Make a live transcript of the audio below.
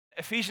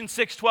Ephesians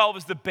 6:12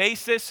 is the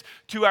basis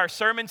to our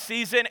sermon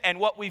season, and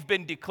what we've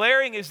been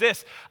declaring is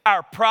this: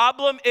 our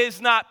problem is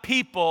not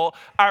people,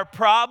 our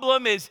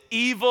problem is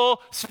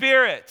evil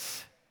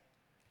spirits.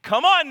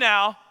 Come on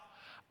now.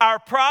 Our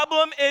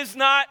problem is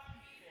not,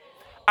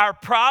 our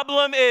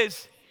problem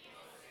is,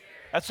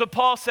 that's what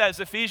Paul says,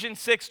 Ephesians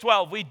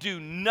 6:12. We do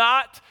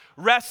not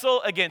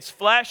wrestle against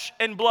flesh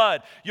and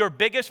blood. Your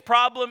biggest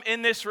problem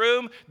in this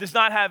room does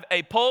not have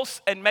a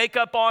pulse and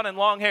makeup on and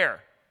long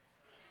hair.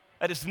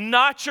 That is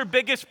not your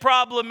biggest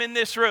problem in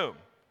this room.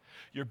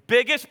 Your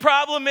biggest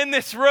problem in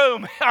this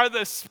room are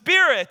the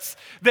spirits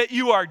that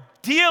you are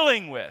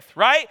dealing with,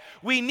 right?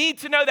 We need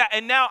to know that.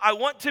 And now I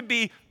want to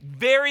be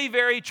very,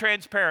 very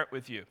transparent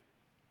with you.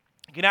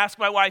 You can ask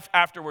my wife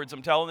afterwards.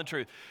 I'm telling the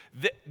truth.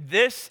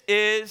 This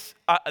is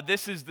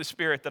the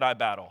spirit that I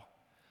battle.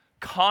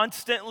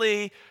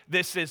 Constantly,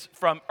 this is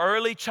from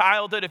early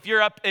childhood. If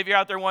you're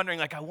out there wondering,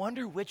 like, I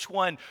wonder which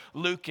one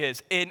Luke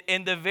is.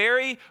 In the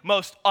very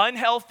most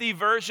unhealthy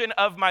version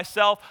of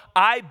myself,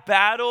 I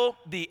battle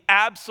the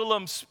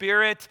Absalom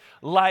spirit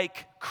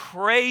like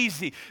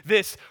crazy.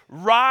 This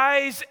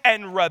rise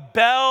and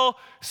rebel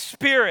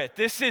spirit.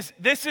 This is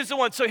the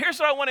one. So here's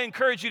what I want to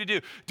encourage you to do.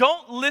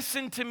 Don't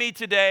listen to me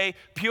today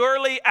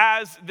purely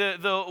as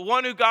the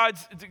one who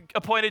God's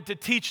appointed to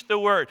teach the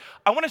word.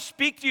 I want to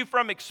speak to you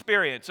from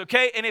experience,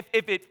 okay? And if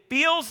it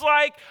feels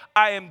like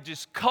I am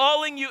just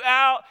calling you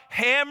out,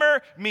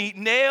 hammer, meet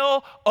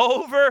nail,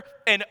 over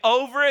and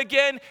over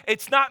again,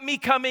 it's not me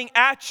coming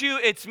at you,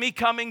 it's me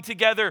coming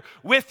together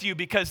with you,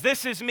 because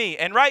this is me.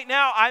 And right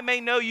now, I may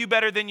know you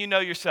better than you know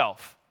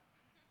yourself.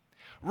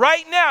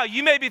 Right now,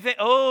 you may be thinking,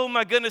 oh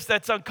my goodness,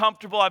 that's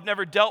uncomfortable. I've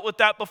never dealt with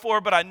that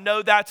before, but I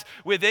know that's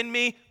within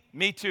me.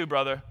 Me too,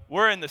 brother.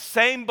 We're in the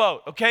same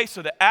boat, okay?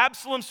 So the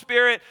Absalom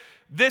spirit,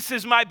 this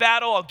is my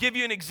battle. I'll give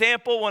you an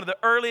example. One of the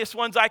earliest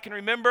ones I can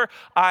remember.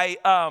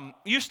 I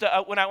used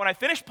to, when I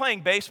finished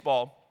playing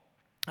baseball,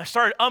 I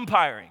started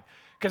umpiring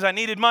because I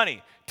needed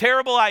money.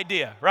 Terrible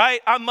idea,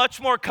 right? I'm much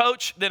more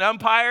coach than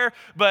umpire,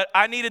 but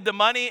I needed the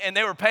money and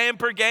they were paying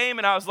per game,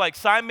 and I was like,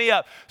 sign me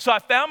up. So I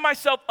found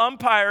myself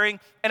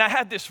umpiring, and I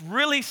had this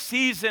really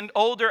seasoned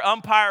older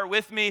umpire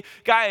with me.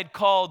 Guy had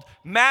called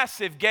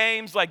massive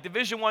games like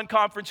Division I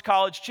conference,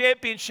 college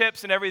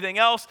championships, and everything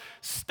else.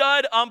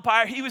 Stud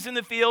umpire. He was in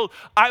the field.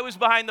 I was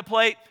behind the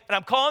plate, and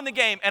I'm calling the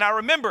game. And I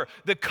remember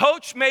the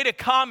coach made a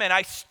comment.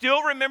 I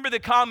still remember the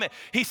comment.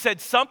 He said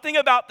something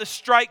about the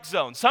strike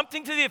zone,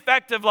 something to the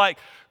effect of like,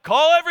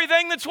 call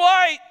everything that's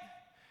white,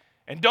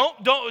 and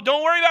don't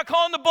worry about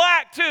calling the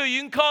black too.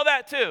 You can call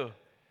that too.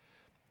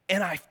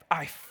 And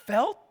I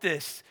felt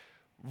this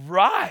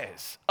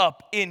rise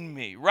up in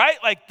me, right?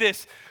 Like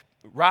this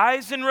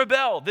rise and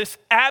rebel, this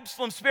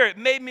Absalom spirit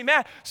made me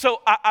mad.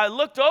 So I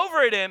looked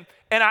over at him,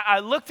 and I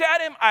looked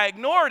at him, I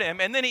ignored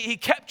him, and then he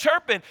kept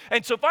chirping.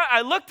 And so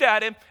I looked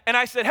at him, and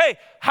I said, hey,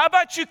 how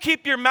about you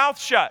keep your mouth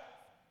shut?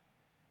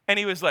 And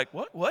he was like,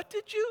 what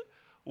did you?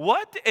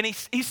 What? And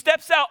he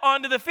steps out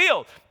onto the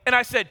field. And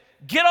I said,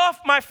 get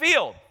off my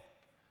field.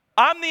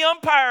 I'm the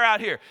umpire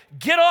out here.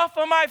 Get off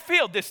of my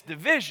field. This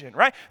division,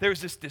 right? There was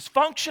this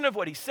dysfunction of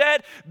what he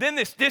said. Then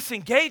this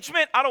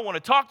disengagement. I don't want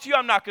to talk to you.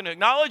 I'm not going to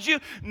acknowledge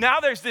you. Now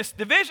there's this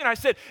division. I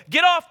said,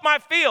 get off my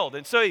field.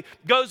 And so he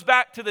goes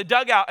back to the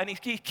dugout, and he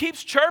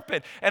keeps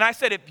chirping. And I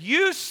said, if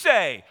you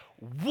say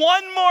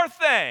one more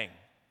thing,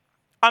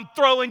 I'm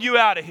throwing you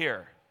out of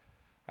here.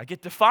 I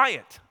get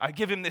defiant. I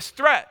give him this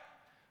threat.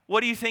 What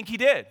do you think he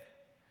did?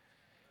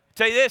 I'll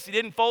tell you this, he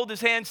didn't fold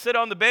his hands, sit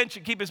on the bench,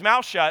 and keep his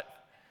mouth shut.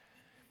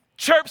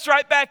 Chirps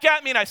right back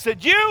at me, and I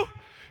said, you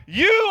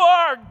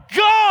are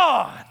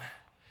gone.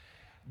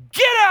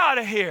 Get out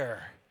of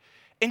here.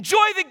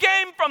 Enjoy the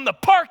game from the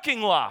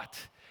parking lot.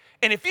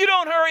 And if you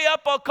don't hurry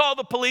up, I'll call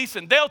the police,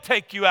 and they'll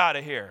take you out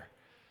of here.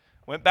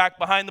 Went back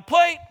behind the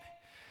plate,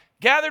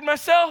 gathered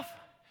myself,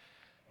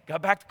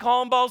 got back to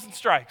calling balls and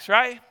strikes,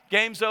 right?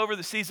 Game's over,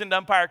 the seasoned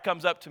umpire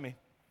comes up to me.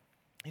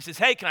 He says,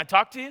 hey, can I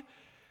talk to you?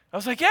 I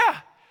was like,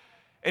 yeah.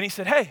 And he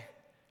said, hey,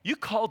 you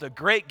called a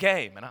great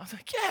game. And I was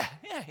like,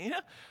 yeah,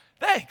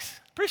 thanks.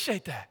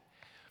 Appreciate that.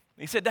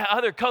 He said, that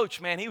other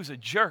coach, man, he was a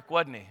jerk,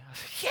 wasn't he? I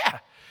said, yeah.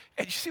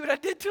 And you see what I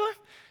did to him?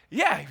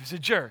 Yeah, he was a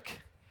jerk.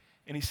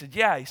 And he said,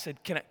 yeah. He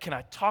said, can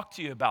I talk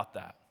to you about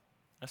that?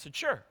 I said,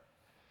 sure.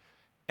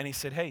 And he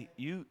said, hey,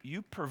 you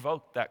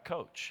provoked that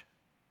coach.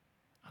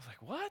 I was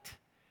like, what?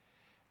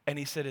 And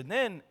he said, and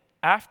then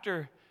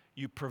after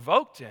you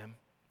provoked him,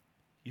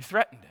 you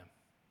threatened him.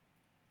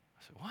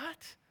 I said,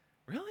 what?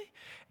 Really?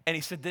 And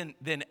he said,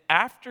 then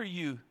after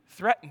you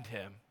threatened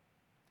him,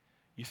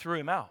 you threw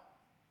him out.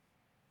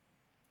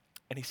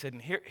 And he said,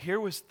 and here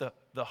was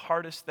the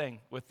hardest thing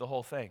with the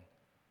whole thing,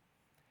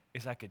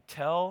 is I could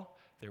tell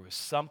there was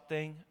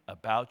something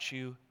about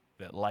you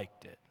that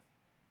liked it.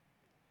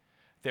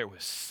 There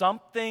was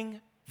something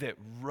that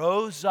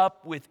rose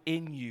up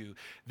within you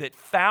that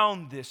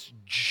found this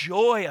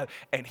joy.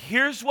 And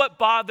here's what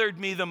bothered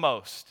me the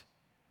most.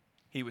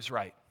 He was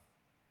right.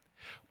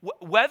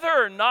 Whether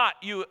or not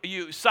you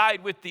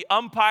side with the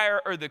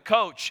umpire or the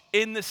coach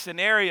in the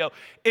scenario,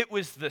 it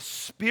was the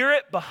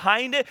spirit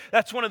behind it.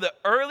 That's one of the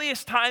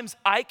earliest times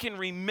I can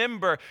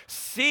remember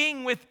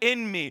seeing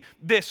within me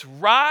this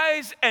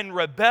rise and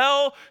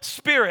rebel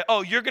spirit.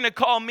 Oh, you're going to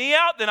call me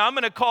out? Then I'm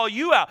going to call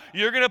you out.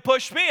 You're going to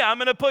push me? I'm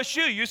going to push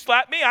you. You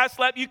slap me? I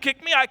slap you.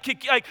 Kick me? I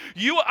kick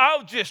you.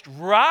 I'll just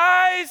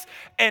rise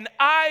and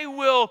I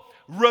will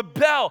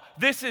rebel.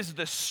 This is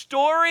the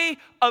story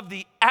of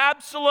the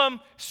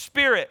Absalom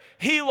spirit.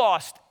 He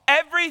lost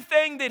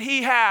everything that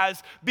he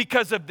has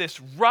because of this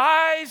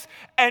rise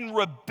and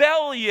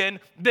rebellion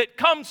that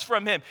comes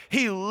from him.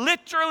 He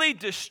literally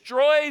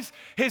destroys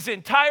his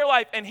entire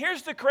life. And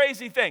here's the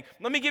crazy thing.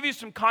 Let me give you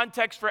some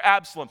context for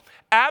Absalom.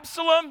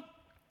 Absalom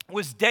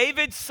was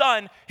David's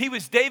son. He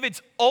was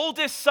David's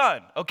oldest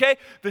son, okay?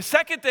 The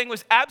second thing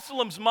was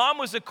Absalom's mom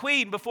was a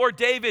queen before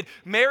David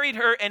married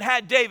her and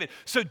had David.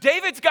 So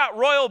David's got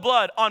royal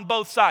blood on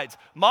both sides.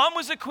 Mom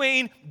was a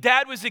queen,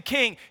 dad was a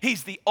king.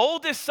 He's the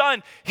oldest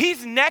son.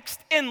 He's next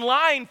in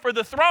line for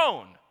the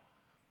throne.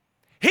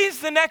 He's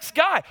the next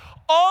guy.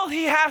 All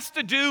he has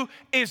to do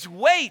is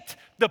wait.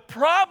 The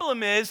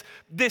problem is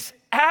this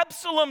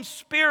Absalom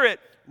spirit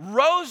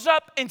rose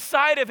up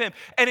inside of him,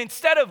 and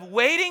instead of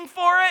waiting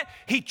for it,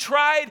 he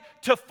tried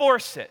to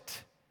force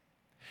it.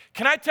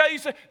 Can I tell you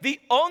something? The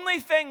only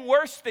thing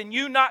worse than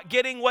you not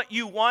getting what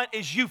you want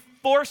is you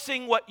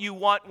forcing what you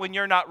want when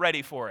you're not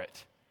ready for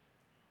it.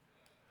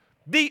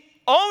 The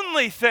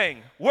only thing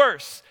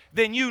worse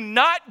than you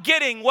not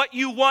getting what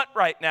you want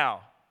right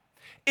now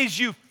is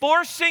you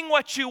forcing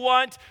what you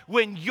want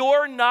when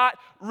you're not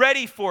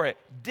ready for it.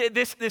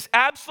 This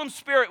Absalom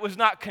spirit was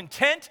not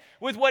content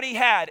with what he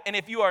had. And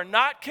if you are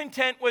not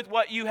content with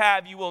what you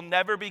have, you will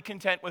never be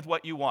content with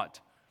what you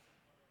want.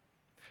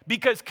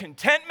 Because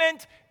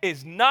contentment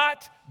is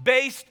not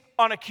based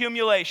on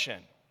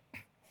accumulation.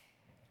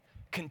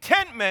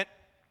 Contentment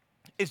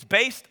is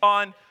based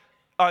on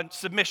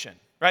submission.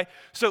 Right?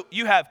 So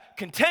you have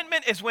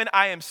contentment is when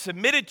I am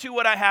submitted to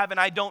what I have and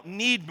I don't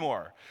need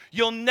more.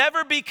 You'll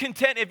never be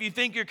content if you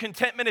think your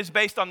contentment is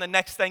based on the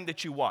next thing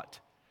that you want.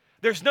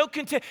 There's no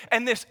content.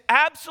 And this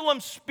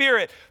Absalom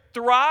spirit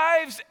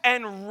thrives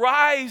and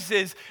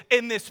rises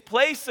in this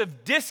place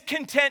of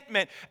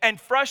discontentment and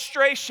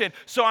frustration.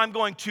 So I'm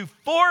going to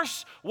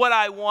force what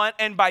I want,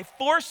 and by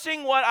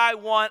forcing what I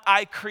want,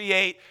 I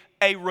create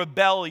a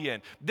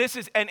rebellion. This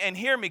is, and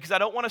hear me, because I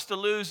don't want us to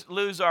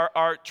lose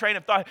our train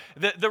of thought.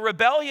 The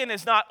rebellion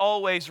is not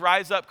always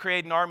rise up,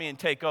 create an army, and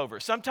take over.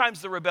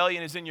 Sometimes the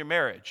rebellion is in your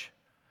marriage.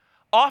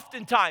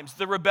 Oftentimes,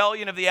 the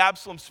rebellion of the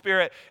Absalom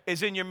spirit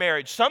is in your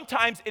marriage.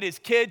 Sometimes it is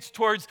kids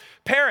towards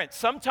parents.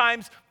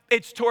 Sometimes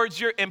it's towards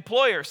your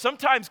employer.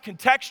 Sometimes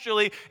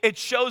contextually, it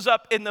shows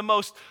up in the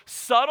most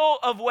subtle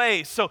of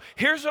ways. So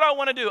here's what I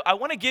want to do. I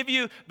want to give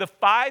you the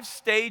 5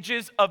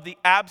 stages of the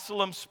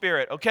Absalom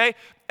spirit, okay?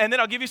 And then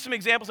I'll give you some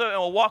examples of it, and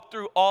we'll walk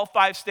through all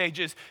 5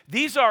 stages.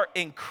 These are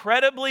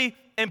incredibly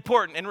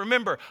important. And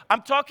remember,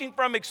 I'm talking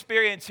from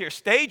experience here.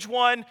 Stage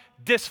 1,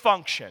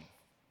 dysfunction.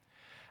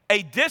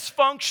 A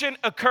dysfunction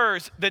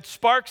occurs that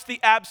sparks the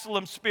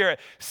Absalom spirit.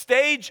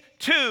 Stage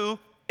 2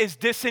 is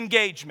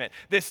disengagement.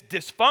 This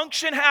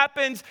dysfunction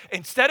happens.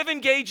 Instead of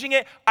engaging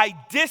it, I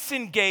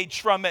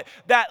disengage from it.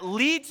 That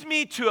leads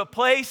me to a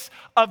place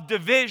of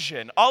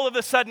division. All of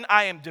a sudden,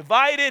 I am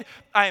divided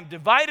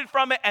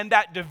from it, and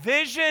that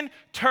division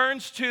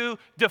turns to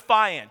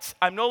defiance.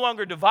 I'm no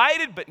longer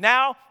divided, but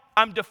now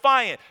I'm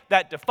defiant.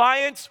 That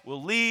defiance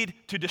will lead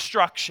to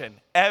destruction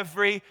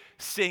every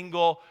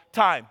single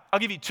time. I'll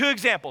give you 2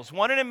 examples,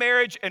 one in a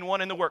marriage and one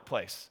in the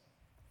workplace.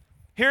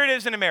 Here it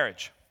is in a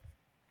marriage.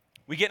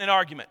 We get in an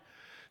argument.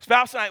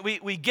 Spouse and I,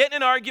 we get in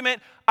an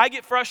argument. I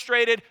get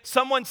frustrated.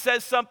 Someone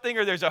says something,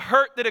 or there's a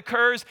hurt that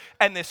occurs,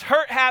 and this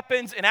hurt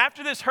happens. And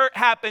after this hurt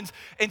happens,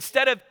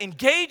 instead of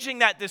engaging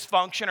that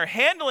dysfunction or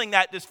handling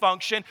that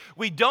dysfunction,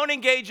 we don't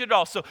engage at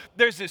all. So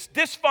there's this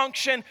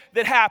dysfunction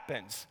that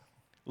happens,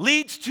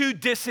 leads to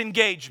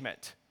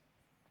disengagement.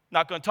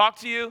 Not going to talk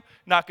to you,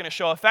 not going to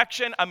show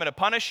affection. I'm going to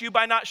punish you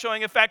by not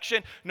showing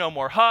affection. No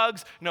more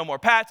hugs, no more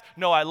pats,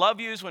 no I love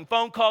yous when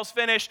phone calls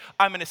finish.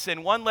 I'm going to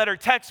send 1-letter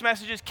text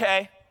messages,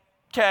 K,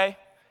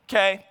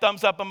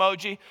 thumbs up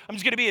emoji. I'm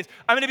going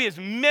to be as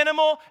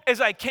minimal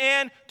as I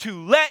can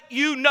to let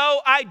you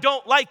know I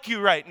don't like you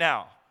right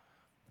now.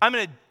 I'm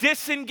going to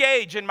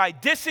disengage, and my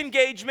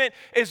disengagement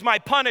is my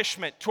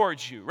punishment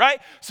towards you,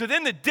 right? So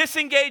then the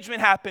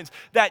disengagement happens.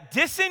 That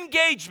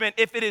disengagement,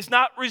 if it is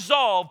not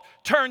resolved,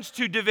 turns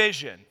to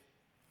division.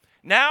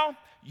 Now,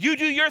 you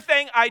do your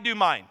thing, I do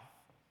mine.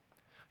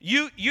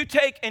 You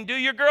take and do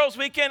your girls'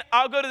 weekend.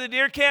 I'll go to the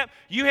deer camp.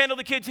 You handle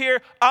the kids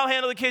here. I'll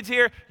handle the kids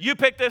here. You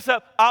pick this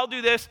up. I'll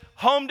do this.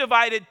 Home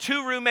divided.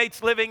 2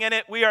 roommates living in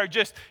it. We are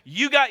just,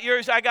 you got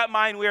yours, I got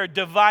mine. We are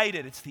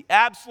divided. It's the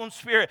Absalom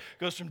spirit. It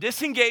goes from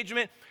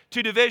disengagement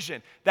to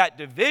division. That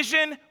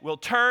division will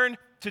turn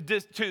to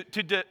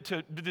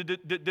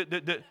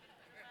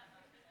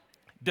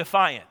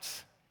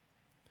defiance.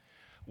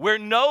 We're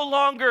no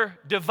longer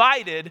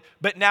divided,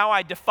 but now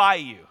I defy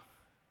you.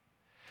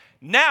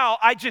 Now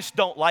I just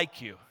don't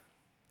like you.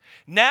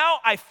 Now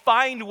I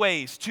find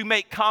ways to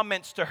make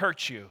comments to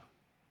hurt you.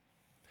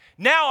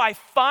 Now I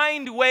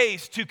find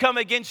ways to come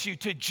against you,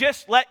 to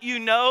just let you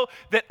know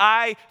that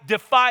I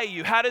defy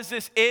you. How does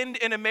this end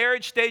in a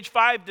marriage? Stage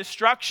 5,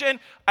 destruction.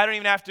 I don't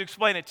even have to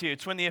explain it to you.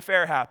 It's when the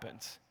affair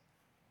happens.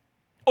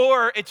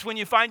 Or it's when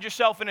you find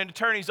yourself in an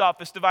attorney's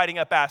office dividing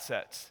up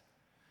assets.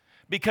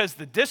 Because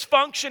the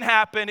dysfunction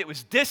happened, it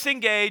was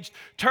disengaged,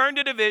 turned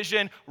to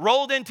division,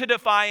 rolled into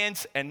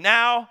defiance, and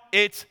now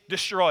it's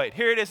destroyed.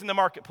 Here it is in the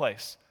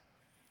marketplace.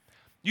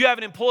 You have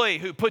an employee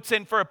who puts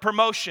in for a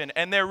promotion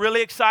and they're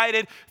really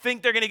excited,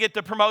 think they're going to get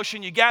the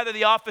promotion. You gather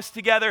the office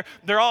together,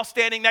 they're all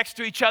standing next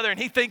to each other and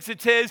he thinks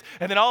it's his.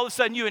 And then all of a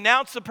sudden you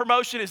announce the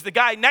promotion is the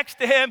guy next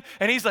to him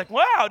and he's like,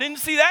 wow, didn't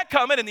see that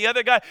coming. And the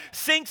other guy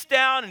sinks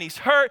down and he's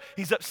hurt,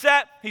 he's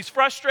upset, he's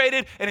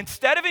frustrated. And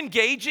instead of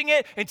engaging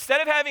it, instead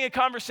of having a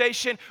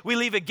conversation, we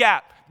leave a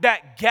gap.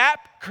 That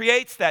gap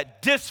creates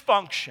that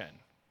dysfunction.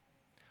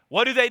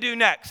 What do they do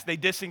next? They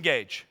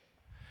disengage.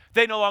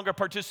 They no longer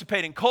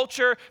participate in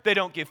culture. They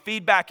don't give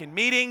feedback in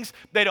meetings.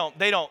 They don't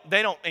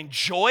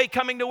enjoy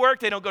coming to work.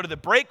 They don't go to the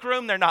break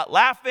room. They're not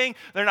laughing.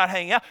 They're not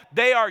hanging out.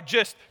 They are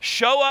just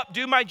show up,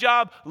 do my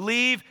job,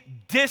 leave,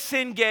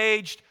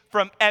 disengaged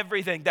from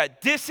everything. That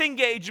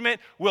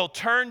disengagement will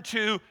turn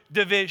to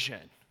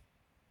division.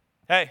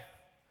 Hey,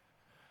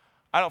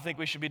 I don't think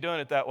we should be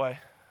doing it that way,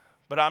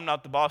 but I'm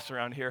not the boss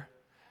around here,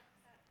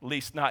 at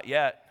least not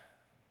yet.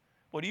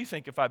 What do you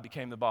think if I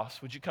became the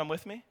boss? Would you come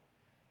with me?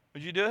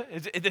 Would you do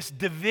it? This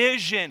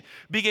division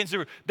begins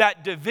to,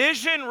 that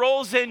division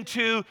rolls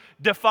into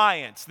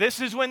defiance. This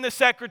is when the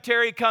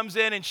secretary comes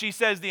in and she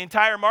says the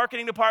entire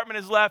marketing department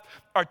is left,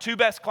 our 2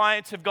 best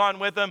clients have gone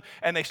with them,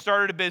 and they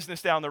started a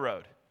business down the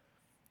road.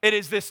 It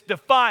is this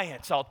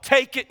defiance. I'll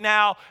take it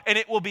now and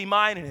it will be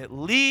mine, and it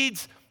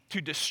leads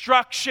to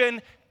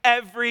destruction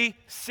every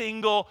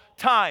single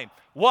time.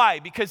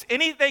 Why? Because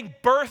anything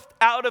birthed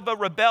out of a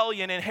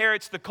rebellion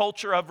inherits the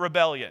culture of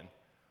rebellion.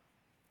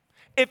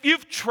 If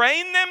you've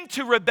trained them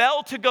to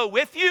rebel to go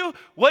with you,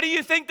 what do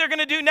you think they're going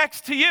to do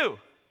next to you?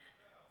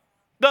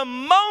 The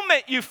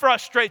moment you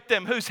frustrate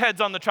them, whose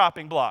head's on the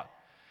chopping block?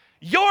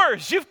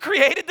 Yours. You've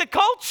created the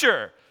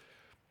culture.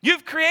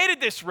 You've created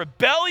this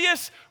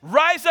rebellious,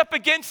 rise up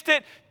against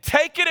it,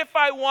 take it if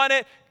I want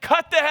it,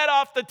 cut the head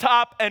off the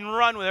top and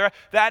run with it.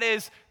 That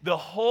is the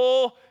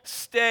whole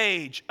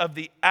stage of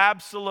the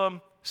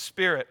Absalom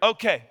Spirit.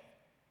 Okay.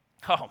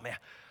 Oh man.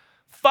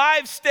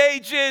 5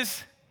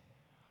 stages.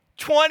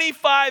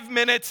 25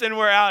 minutes and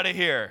we're out of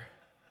here.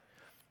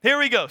 Here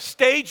we go.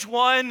 Stage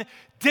 1,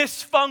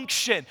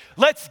 dysfunction.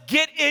 Let's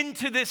get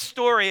into this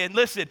story. And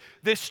listen,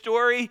 this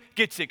story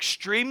gets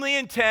extremely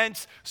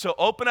intense, so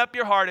open up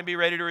your heart and be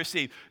ready to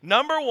receive.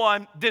 Number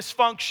 1,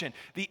 dysfunction.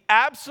 The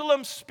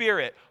Absalom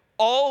spirit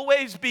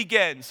always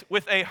begins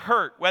with a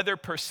hurt, whether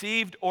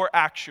perceived or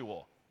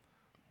actual.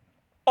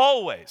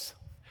 Always.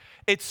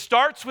 It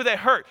starts with a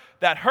hurt.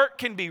 That hurt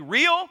can be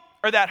real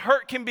or that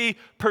hurt can be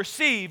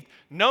perceived.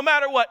 No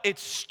matter what, it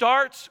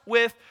starts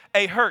with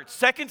a hurt.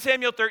 2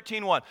 Samuel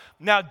 13:1.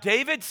 Now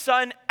David's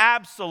son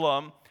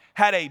Absalom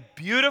had a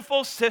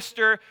beautiful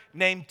sister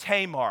named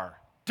Tamar.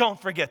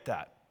 Don't forget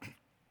that.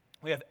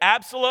 We have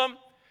Absalom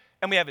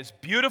and we have his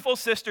beautiful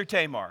sister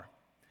Tamar.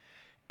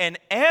 And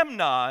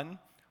Amnon,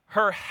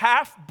 her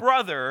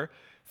half-brother,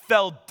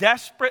 fell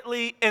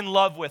desperately in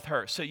love with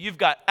her. So you've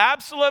got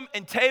Absalom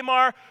and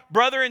Tamar,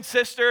 brother and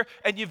sister,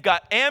 and you've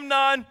got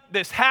Amnon,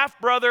 this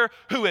half-brother,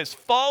 who has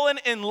fallen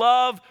in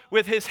love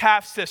with his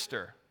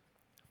half-sister.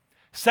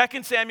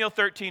 2 Samuel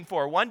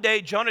 13:4. One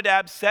day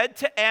Jonadab said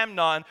to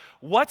Amnon,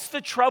 "What's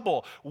the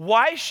trouble?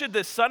 Why should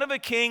the son of a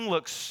king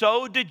look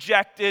so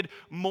dejected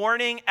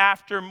morning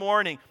after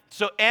morning?"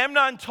 So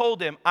Amnon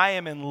told him, "I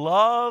am in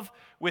love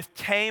with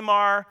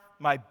Tamar,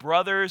 my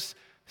brother's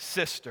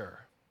sister."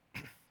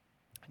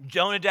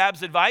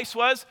 Jonadab's advice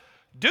was,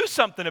 do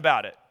something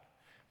about it.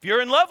 If you're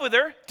in love with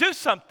her, do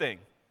something.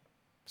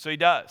 So he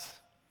does.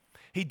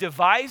 He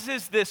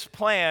devises this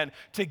plan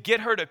to get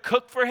her to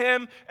cook for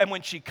him, and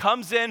when she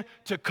comes in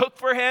to cook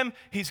for him,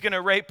 he's going to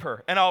rape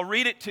her. And I'll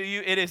read it to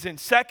you. It is in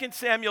 2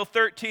 Samuel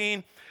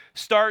 13,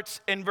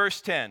 starts in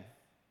verse 10.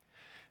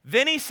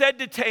 Then he said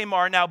to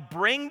Tamar, "Now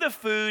bring the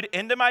food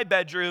into my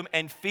bedroom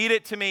and feed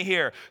it to me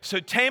here." So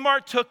Tamar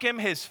took him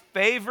his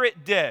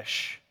favorite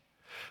dish.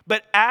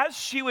 But as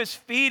she was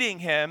feeding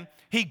him,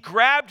 he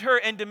grabbed her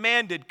and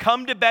demanded,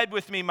 "Come to bed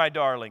with me, my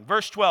darling."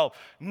 Verse 12,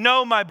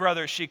 "No, my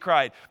brother," she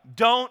cried.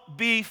 "Don't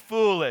be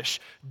foolish.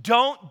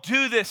 Don't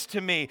do this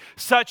to me.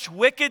 Such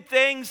wicked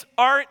things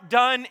aren't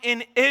done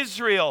in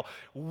Israel.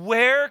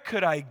 Where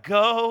could I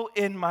go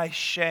in my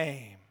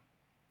shame?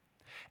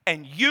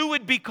 And you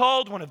would be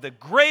called one of the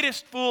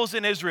greatest fools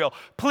in Israel.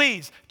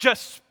 Please,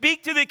 just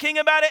speak to the king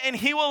about it and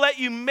he will let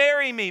you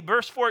marry me."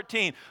 Verse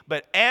 14,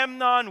 but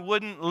Amnon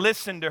wouldn't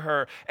listen to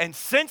her. And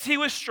since he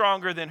was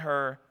stronger than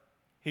her,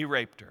 he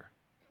raped her.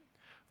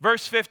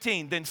 Verse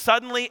 15, then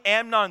suddenly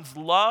Amnon's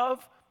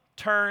love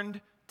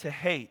turned to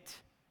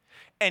hate.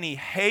 And he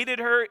hated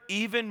her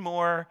even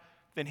more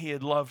than he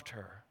had loved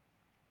her.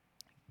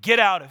 Get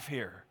out of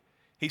here.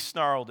 He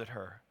snarled at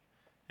her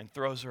and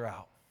throws her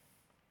out.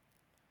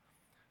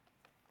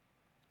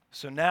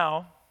 So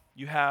now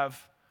you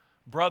have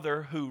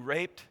brother who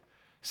raped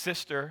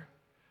sister,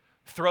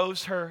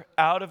 throws her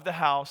out of the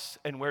house,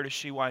 and where does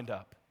she wind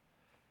up?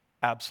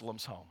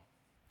 Absalom's home.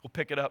 We'll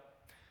pick it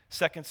up,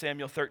 2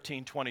 Samuel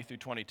 13, 20 through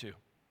 22.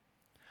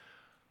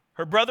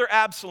 Her brother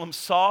Absalom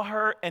saw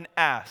her and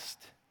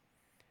asked,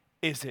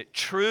 "Is it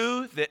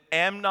true that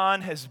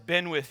Amnon has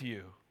been with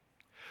you?"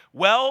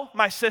 "Well,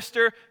 my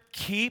sister,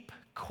 keep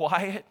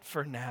quiet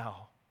for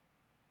now."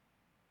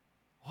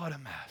 What a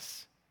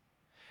mess.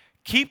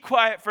 Keep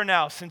quiet for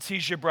now since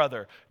he's your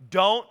brother.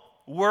 Don't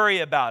worry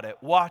about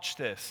it. Watch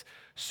this.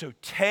 So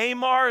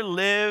Tamar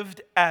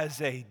lived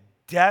as a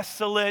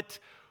desolate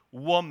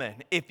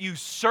woman. If you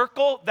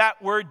circle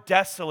that word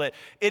desolate,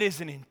 it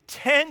is an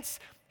intense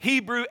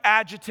Hebrew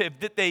adjective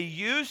that they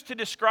use to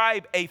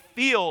describe a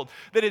field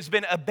that has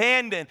been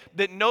abandoned,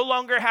 that no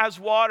longer has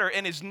water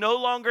and is no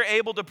longer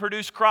able to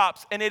produce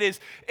crops. And it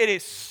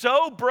is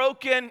so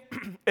broken,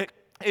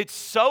 it's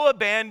so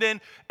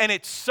abandoned, and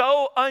it's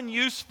so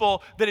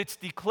unuseful that it's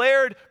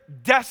declared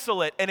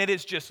desolate, and it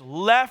is just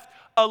left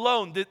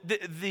alone.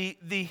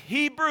 The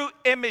Hebrew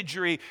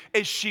imagery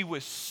is she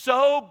was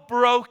so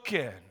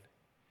broken.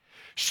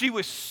 She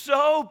was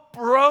so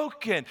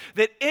broken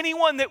that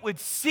anyone that would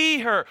see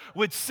her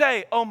would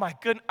say, "Oh my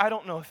goodness, I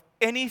don't know if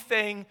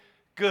anything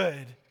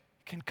good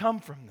can come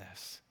from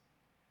this."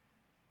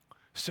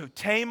 So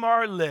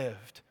Tamar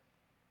lived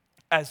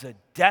as a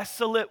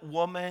desolate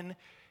woman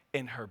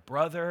in her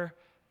brother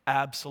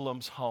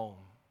Absalom's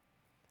home.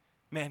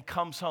 Man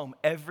comes home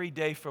every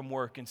day from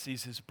work and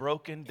sees his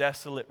broken,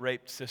 desolate,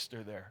 raped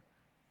sister there.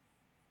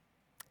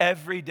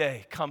 Every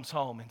day comes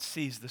home and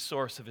sees the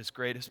source of his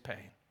greatest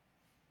pain.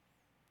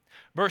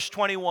 Verse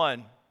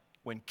 21,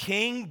 when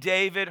King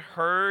David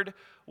heard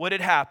what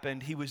had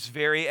happened, he was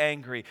very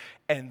angry.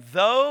 And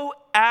though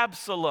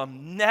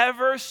Absalom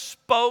never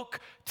spoke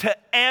to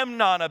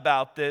Amnon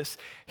about this,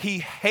 he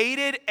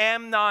hated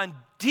Amnon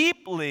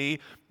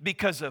deeply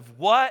because of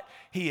what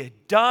he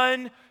had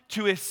done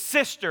to his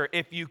sister.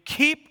 If you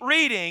keep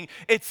reading,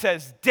 it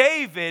says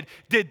David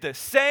did the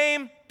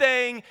same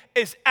thing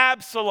as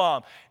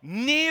Absalom.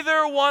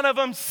 Neither one of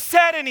them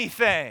said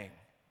anything.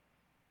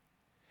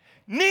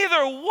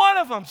 Neither one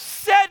of them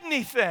said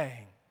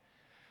anything.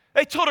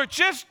 They told her,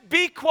 "Just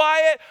be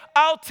quiet,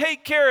 I'll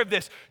take care of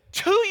this."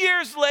 2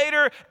 years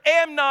later,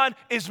 Amnon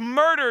is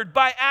murdered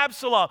by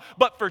Absalom.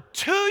 But for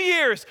 2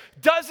 years,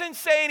 doesn't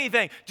say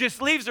anything,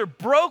 just leaves her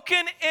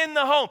broken in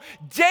the home.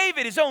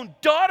 David, his own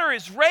daughter,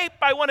 is raped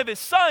by one of his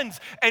sons.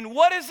 And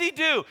what does he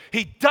do?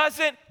 He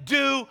doesn't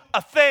do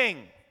a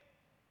thing.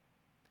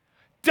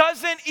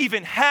 Doesn't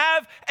even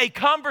have a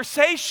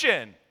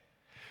conversation.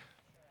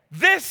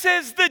 This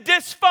is the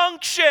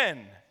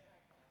dysfunction.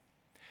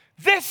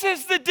 This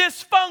is the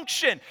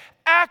dysfunction.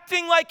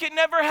 Acting like it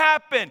never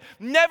happened,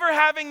 never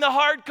having the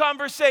hard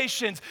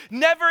conversations,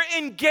 never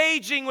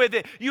engaging with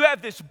it. You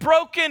have this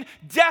broken,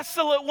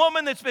 desolate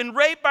woman that's been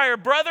raped by her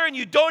brother, and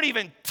you don't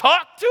even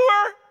talk to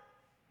her?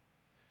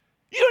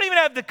 You don't even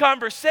have the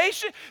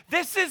conversation?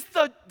 This is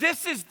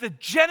the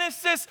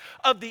genesis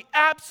of the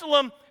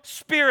Absalom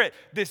spirit,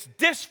 this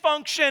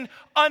dysfunction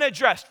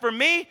unaddressed. For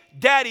me,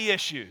 daddy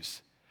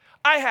issues.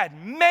 I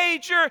had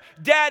major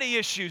daddy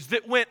issues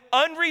that went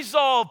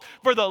unresolved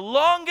for the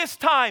longest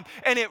time,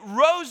 and it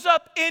rose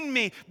up in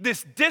me,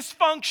 this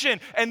dysfunction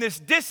and this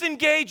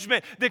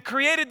disengagement that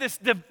created this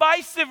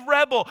divisive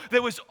rebel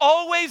that was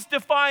always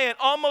defiant,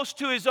 almost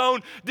to his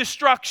own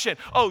destruction.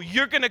 Oh,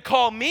 you're going to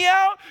call me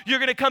out? You're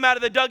going to come out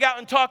of the dugout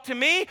and talk to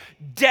me?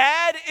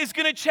 Dad is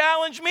going to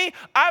challenge me?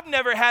 I've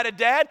never had a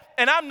dad,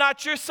 and I'm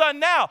not your son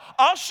now.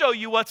 I'll show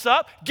you what's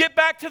up. Get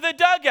back to the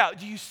dugout.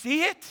 Do you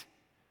see it?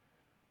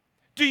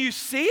 Do you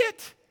see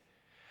it?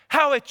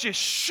 How it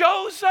just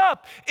shows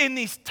up in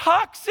these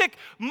toxic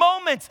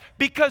moments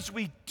because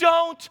we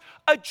don't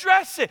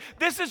address it.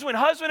 This is when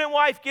husband and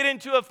wife get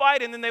into a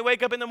fight and then they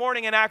wake up in the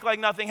morning and act like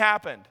nothing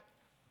happened.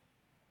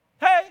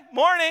 Hey,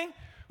 morning.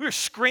 We were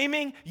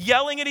screaming,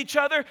 yelling at each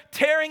other,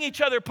 tearing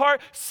each other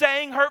apart,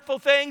 saying hurtful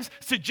things,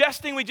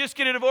 suggesting we just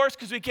get a divorce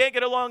because we can't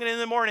get along. And in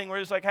the morning, we're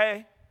just like,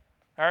 "Hey,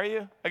 how are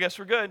you? I guess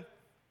we're good."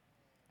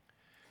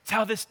 It's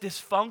how this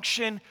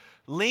dysfunction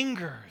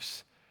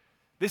lingers.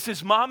 This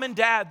is mom and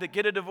dad that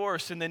get a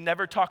divorce and then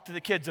never talk to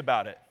the kids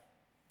about it.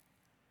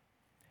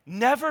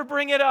 Never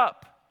bring it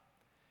up.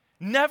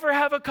 Never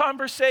have a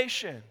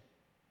conversation.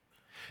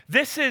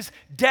 This is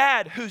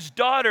dad whose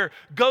daughter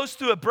goes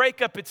through a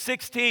breakup at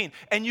 16,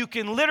 and you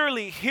can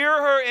literally hear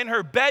her in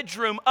her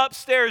bedroom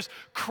upstairs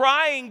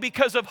crying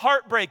because of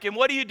heartbreak. And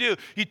what do?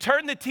 You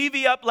turn the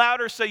TV up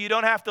louder so you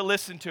don't have to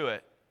listen to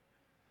it,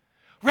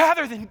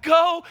 rather than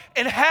go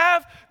and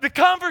have the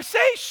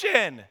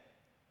conversation.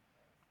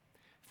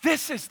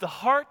 This is the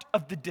heart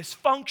of the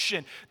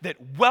dysfunction that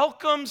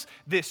welcomes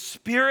this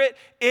spirit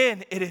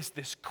in. It is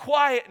this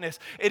quietness.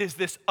 It is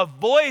this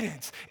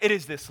avoidance. It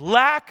is this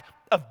lack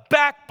of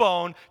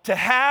backbone to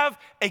have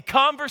a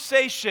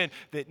conversation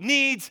that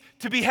needs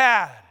to be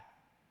had.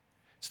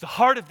 It's the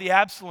heart of the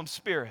Absalom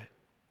spirit.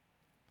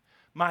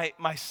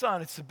 My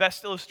son, it's the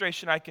best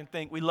illustration I can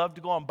think. We love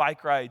to go on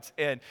bike rides,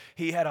 and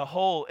he had a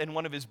hole in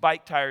one of his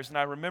bike tires. And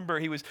I remember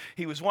he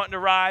was wanting to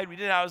ride.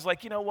 I was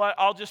like, you know what?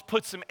 I'll just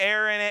put some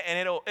air in it,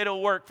 and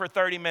it'll work for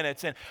 30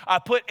 minutes. And I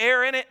put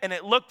air in it, and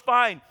it looked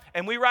fine.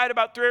 And we ride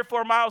about 3 or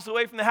 4 miles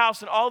away from the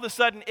house, and all of a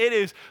sudden it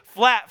is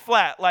flat,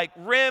 like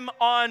rim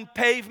on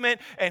pavement,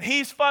 and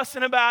he's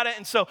fussing about it.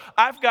 And so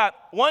I've got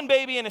one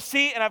baby in a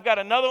seat, and I've got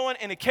another one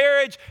in a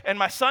carriage, and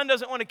my son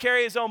doesn't want to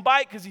carry his own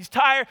bike because he's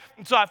tired.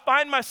 And so I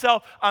find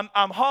myself, I'm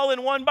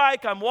hauling one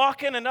bike, I'm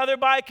walking another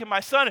bike, and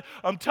my son,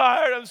 I'm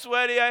tired, I'm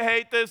sweaty, I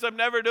hate this, I'm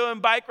never doing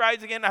bike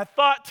rides again. And I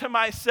thought to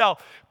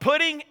myself,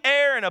 putting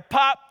air in a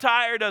pop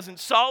tire doesn't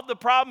solve the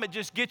problem, it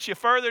just gets you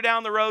further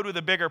down the road with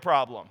a bigger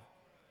problem.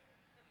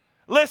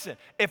 Listen,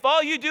 if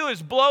all you do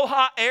is blow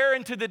hot air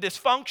into the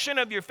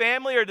dysfunction of your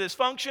family or the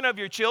dysfunction of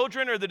your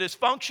children or the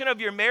dysfunction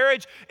of your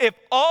marriage, if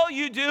all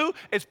you do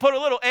is put a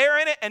little air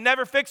in it and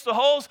never fix the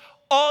holes,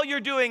 all you're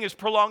doing is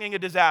prolonging a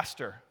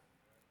disaster.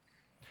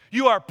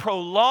 You are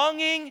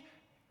prolonging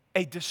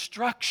a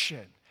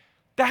destruction.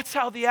 That's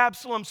how the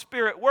Absalom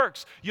spirit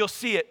works. You'll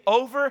see it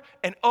over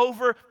and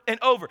over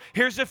and over.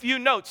 Here's a few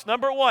notes.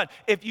 Number one,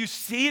 if you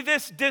see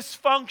this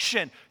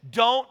dysfunction,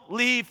 don't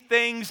leave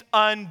things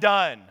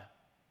undone.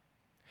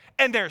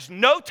 And there's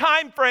no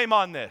time frame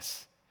on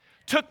this.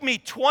 Took me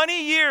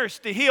 20 years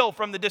to heal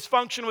from the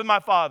dysfunction with my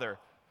father.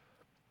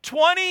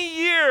 20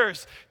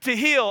 years to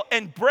heal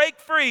and break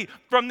free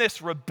from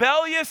this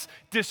rebellious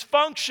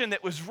dysfunction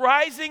that was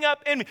rising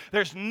up in me.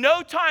 There's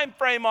no time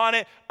frame on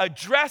it.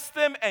 Address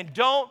them and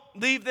don't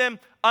leave them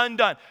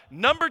undone.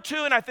 Number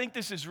two, and I think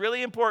this is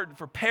really important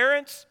for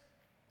parents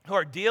who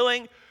are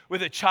dealing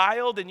with a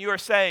child and you are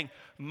saying,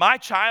 my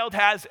child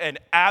has an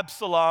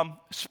Absalom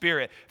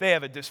spirit. They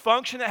have a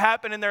dysfunction that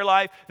happened in their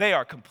life. They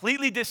are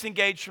completely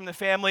disengaged from the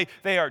family.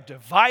 They are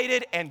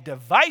divided and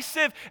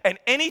divisive. And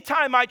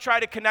anytime I try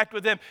to connect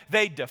with them,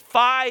 they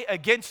defy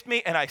against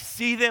me, and I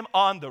see them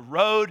on the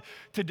road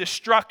to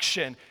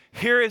destruction.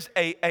 Here is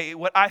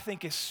what I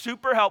think is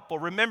super helpful.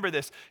 Remember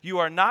this. You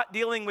are not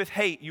dealing with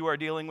hate. You are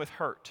dealing with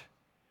hurt.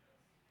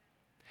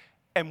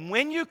 And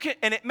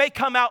and it may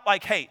come out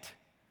like hate.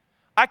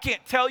 I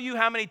can't tell you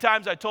how many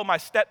times I told my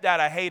stepdad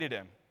I hated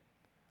him.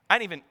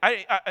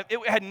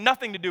 It had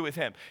nothing to do with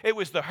him. It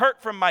was the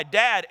hurt from my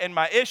dad and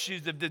my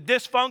issues, the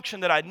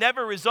dysfunction that I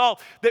never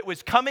resolved that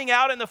was coming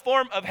out in the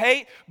form of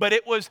hate, but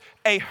it was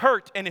a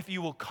hurt. And if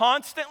you will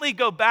constantly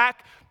go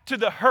back to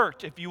the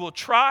hurt, if you will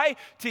try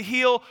to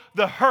heal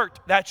the hurt,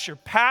 that's your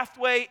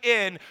pathway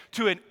in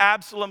to an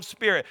Absalom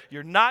spirit.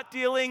 You're not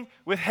dealing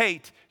with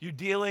hate, you're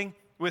dealing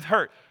with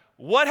hurt.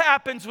 What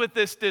happens with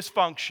this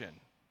dysfunction?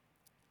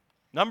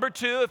 Number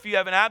two, if you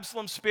have an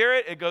Absalom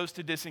spirit, it goes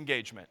to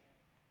disengagement.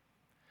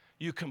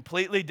 You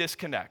completely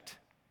disconnect.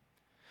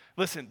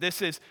 Listen,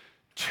 this is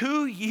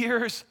 2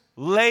 years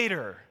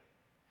later.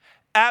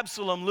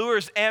 Absalom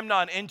lures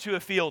Amnon into a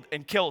field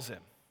and kills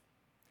him.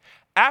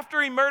 After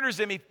he murders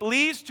him, he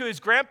flees to his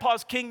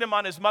grandpa's kingdom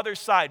on his mother's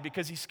side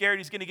because he's scared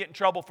he's going to get in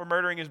trouble for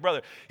murdering his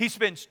brother. He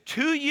spends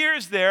 2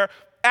 years there.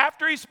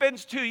 After he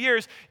spends 2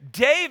 years,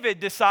 David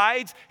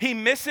decides he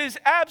misses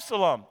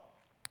Absalom.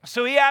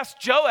 So he asks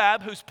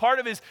Joab, who's part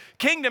of his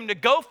kingdom, to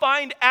go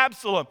find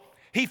Absalom.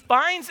 He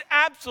finds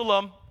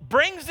Absalom,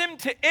 brings him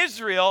to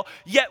Israel,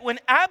 yet when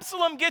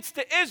Absalom gets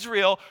to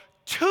Israel,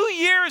 2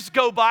 years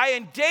go by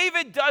and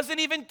David doesn't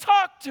even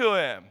talk to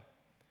him.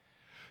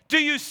 Do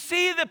you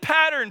see the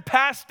pattern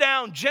passed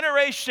down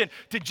generation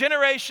to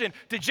generation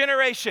to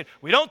generation?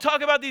 We don't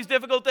talk about these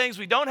difficult things.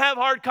 We don't have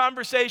hard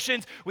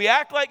conversations. We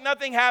act like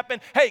nothing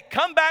happened. Hey,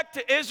 come back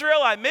to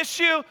Israel. I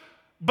miss you.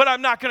 But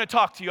I'm not going to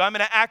talk to you. I'm going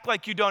to act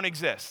like you don't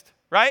exist,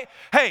 right?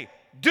 Hey,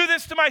 do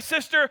this to my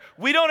sister.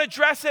 We don't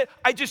address it.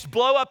 I just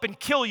blow up and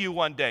kill you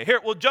one day.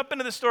 Here, we'll jump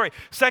into the story.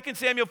 2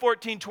 Samuel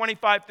 14,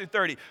 25 through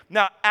 30.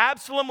 Now,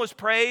 Absalom was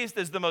praised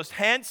as the most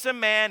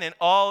handsome man in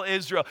all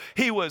Israel.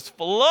 He was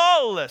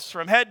flawless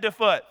from head to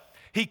foot.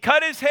 He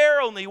cut his hair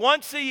only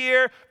once a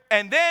year,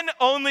 and then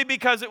only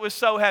because it was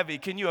so heavy.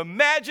 Can you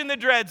imagine the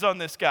dreads on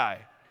this guy?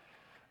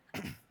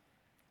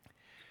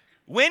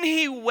 When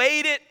he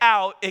weighed it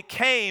out, it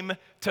came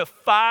to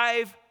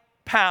 5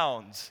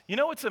 pounds. You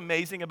know what's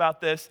amazing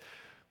about this?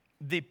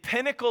 The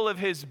pinnacle of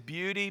his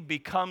beauty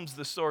becomes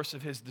the source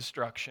of his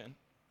destruction.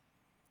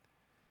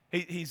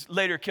 He's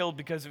later killed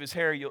because of his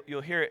hair.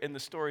 You'll hear it in the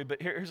story, but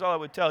here's all I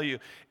would tell you.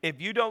 If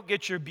you don't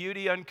get your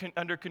beauty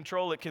under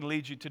control, it can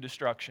lead you to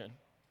destruction.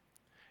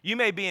 You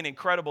may be an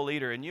incredible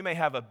leader, and you may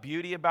have a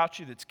beauty about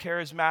you that's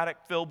charismatic,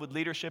 filled with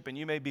leadership, and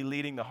you may be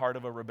leading the heart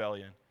of a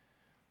rebellion.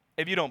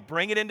 If you don't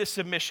bring it into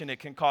submission, it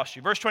can cost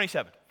you. Verse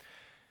 27.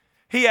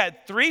 He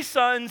had 3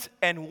 sons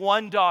and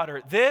 1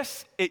 daughter.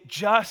 It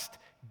just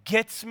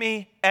gets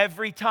me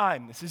every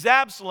time. This is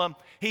Absalom.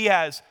 He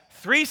has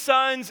 3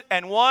 sons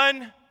and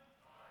 1.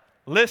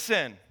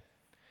 Listen.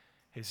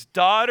 His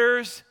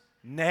daughter's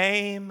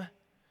name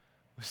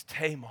was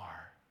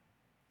Tamar.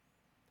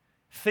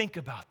 Think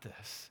about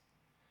this.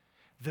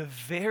 The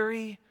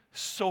very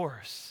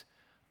source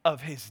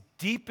of his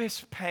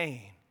deepest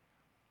pain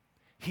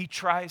he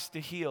tries to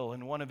heal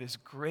in one of his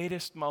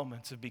greatest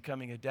moments of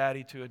becoming a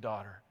daddy to a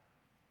daughter.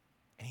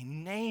 And he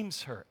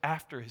names her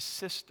after his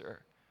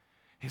sister,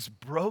 his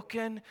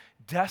broken,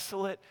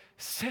 desolate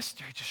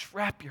sister. Just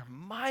wrap your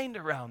mind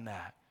around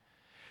that.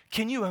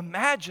 Can you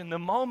imagine the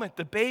moment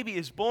the baby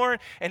is born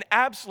and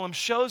Absalom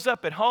shows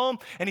up at home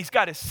and he's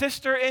got his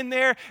sister in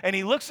there and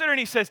he looks at her and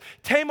he says,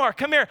 Tamar,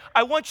 come here.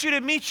 I want you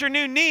to meet your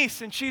new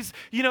niece. And she's,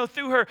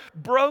 through her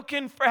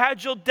broken,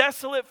 fragile,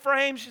 desolate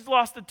frame, she's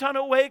lost a ton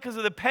of weight because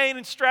of the pain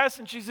and stress.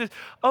 And she says,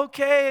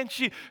 okay. And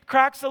she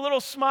cracks a little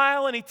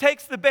smile and he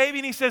takes the baby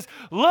and he says,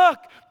 look.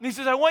 And he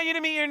says, I want you to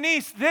meet your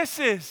niece. This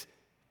is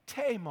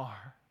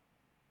Tamar.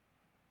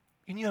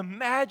 Can you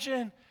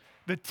imagine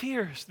the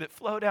tears that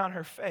flow down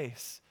her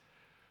face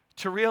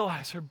to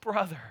realize her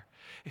brother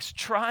is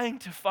trying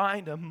to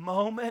find a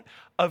moment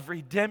of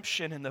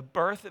redemption in the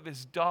birth of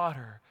his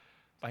daughter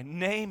by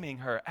naming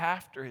her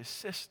after his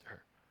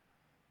sister?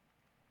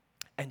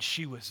 And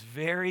she was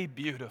very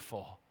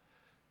beautiful,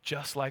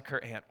 just like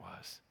her aunt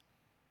was.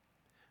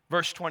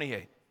 Verse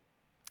 28.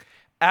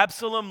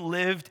 Absalom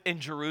lived in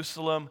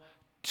Jerusalem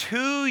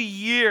 2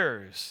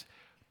 years,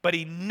 but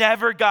he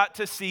never got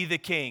to see the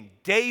king.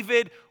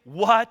 David,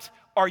 what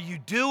are you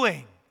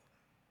doing?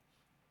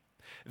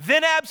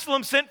 Then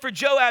Absalom sent for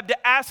Joab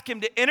to ask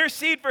him to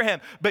intercede for him,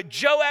 but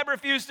Joab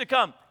refused to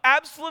come.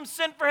 Absalom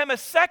sent for him a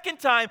second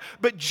time,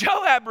 but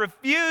Joab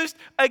refused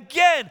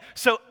again.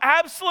 So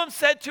Absalom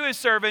said to his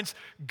servants,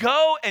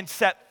 go and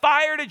set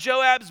fire to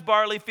Joab's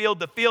barley field,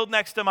 the field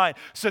next to mine.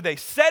 So they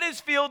set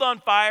his field on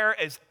fire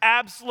as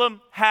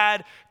Absalom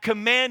had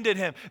commanded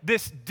him.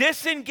 This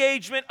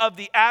disengagement of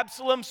the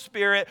Absalom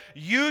spirit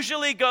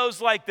usually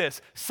goes like this: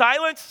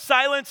 silence,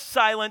 silence,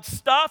 silence,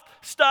 stuff,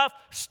 stuff,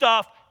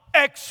 stuff,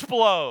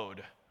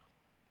 explode.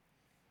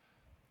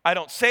 I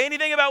don't say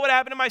anything about what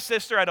happened to my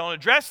sister. I don't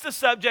address the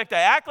subject. I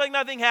act like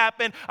nothing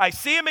happened. I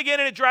see him again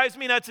and it drives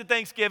me nuts at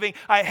Thanksgiving.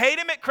 I hate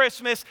him at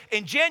Christmas.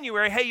 In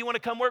January, hey, you want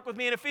to come work with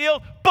me in a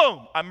field?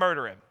 Boom, I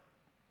murder him.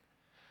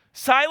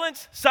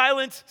 Silence,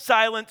 silence,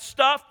 silence,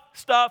 stuff,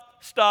 stuff,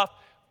 stuff,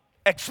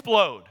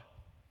 explode.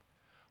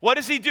 What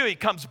does he do? He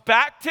comes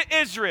back to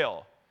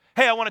Israel.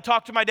 Hey, I want to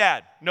talk to my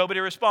dad. Nobody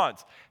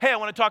responds. Hey, I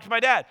want to talk to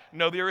my dad.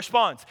 Nobody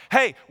responds.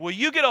 Hey, will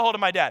you get a hold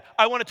of my dad?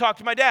 I want to talk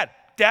to my dad.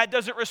 Dad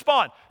doesn't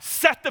respond.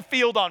 Set the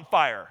field on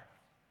fire.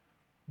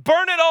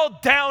 Burn it all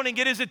down and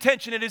get his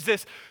attention. It is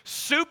this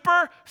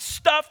super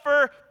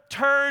stuffer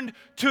turned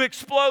to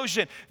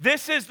explosion.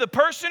 This is the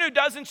person who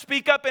doesn't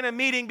speak up in a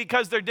meeting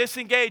because they're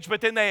disengaged,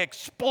 but then they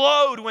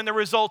explode when the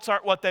results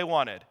aren't what they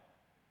wanted.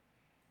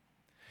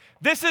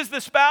 This is the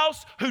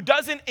spouse who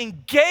doesn't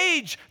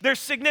engage their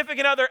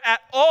significant other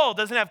at all,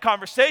 doesn't have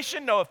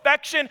conversation, no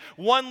affection,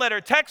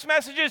 one-letter text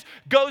messages,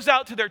 goes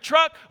out to their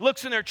truck,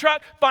 looks in their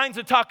truck, finds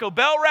a Taco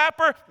Bell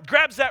wrapper,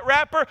 grabs that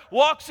wrapper,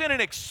 walks in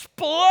and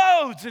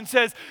explodes and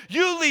says,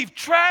 you leave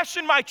trash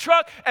in my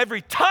truck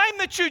every time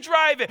that you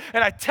drive it,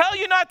 and I tell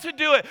you not to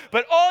do it,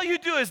 but all you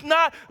do is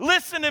not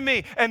listen to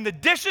me, and the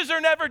dishes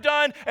are never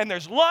done, and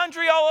there's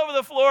laundry all over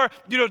the floor.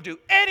 You don't do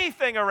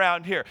anything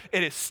around here.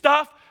 It is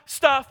stuff,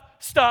 stuff,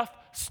 stuff,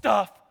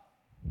 stuff,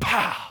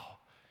 pow,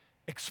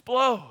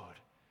 explode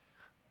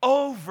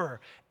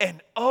over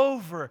and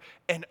over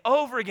and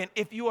over again.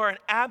 If you are an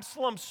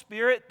Absalom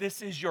spirit,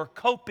 this is your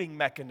coping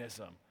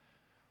mechanism.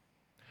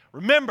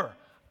 Remember,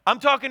 I'm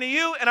talking to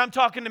you and I'm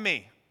talking to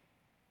me.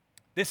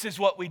 This is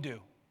what we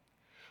do.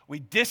 We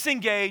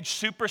disengage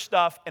super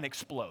stuff and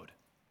explode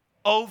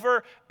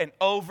over and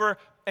over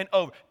and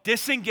over.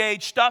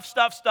 Disengage, stuff,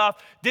 stuff,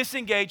 stuff.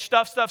 Disengage,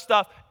 stuff, stuff,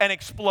 stuff, and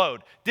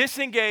explode.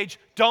 Disengage,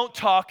 don't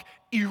talk,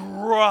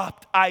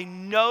 erupt. I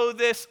know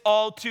this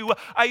all too well.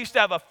 I used to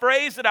have a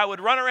phrase that I would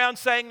run around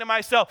saying to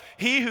myself,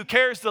 he who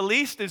cares the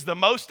least is the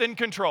most in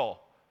control.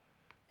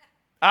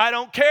 I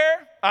don't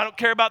care. I don't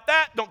care about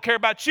that. Don't care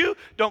about you.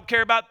 Don't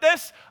care about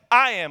this.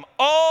 I am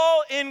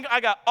all in. I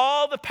got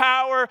all the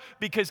power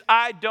because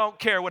I don't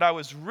care. What I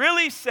was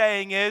really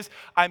saying is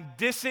I'm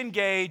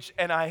disengaged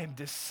and I am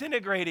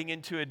disintegrating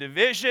into a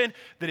division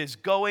that is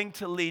going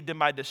to lead to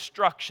my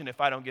destruction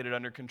if I don't get it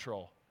under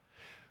control.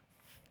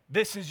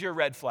 This is your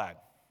red flag.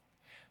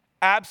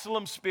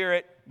 Absalom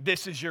spirit,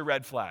 this is your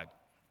red flag.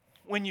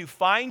 When you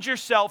find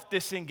yourself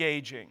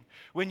disengaging,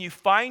 when you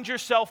find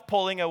yourself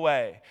pulling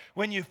away,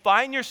 when you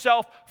find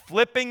yourself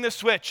flipping the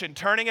switch and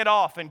turning it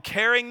off and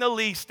caring the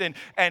least and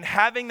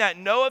having that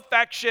no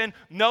affection,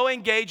 no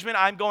engagement,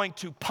 I'm going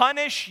to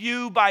punish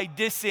you by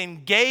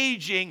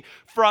disengaging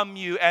from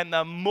you. And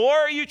the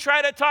more you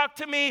try to talk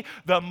to me,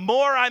 the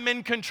more I'm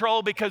in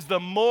control because the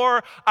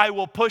more I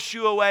will push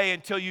you away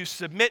until you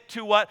submit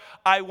to what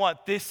I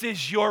want. This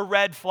is your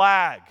red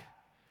flag.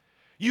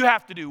 You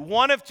have to do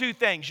one of two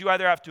things. You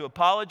either have to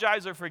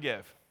apologize or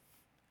forgive.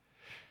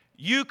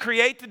 You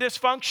create the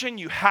dysfunction,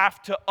 you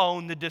have to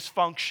own the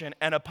dysfunction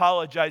and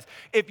apologize.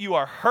 If you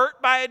are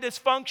hurt by a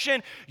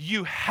dysfunction,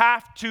 you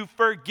have to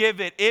forgive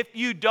it. If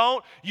you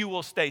don't, you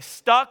will stay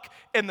stuck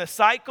in the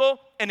cycle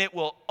and it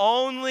will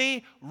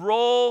only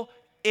roll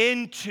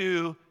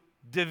into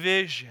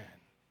division.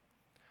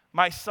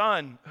 My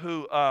son,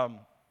 who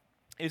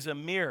is a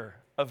mirror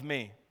of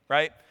me,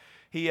 right?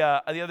 He,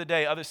 the other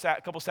day,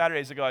 a couple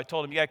Saturdays ago, I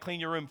told him, you got to clean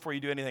your room before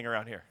you do anything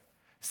around here.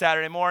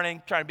 Saturday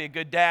morning, trying to be a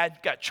good dad,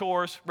 got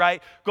chores,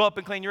 right? Go up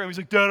and clean your room. He's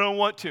like, Dad, I don't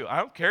want to. I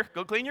don't care.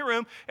 Go clean your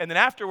room. And then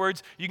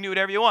afterwards, you can do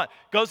whatever you want.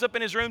 Goes up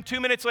in his room. 2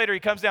 minutes later, he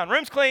comes down.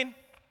 Room's clean.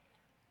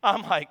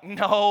 I'm like,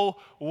 no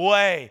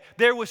way.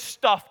 There was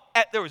stuff.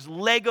 There was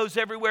Legos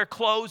everywhere,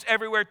 clothes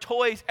everywhere,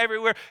 toys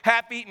everywhere,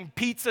 half-eaten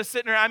pizza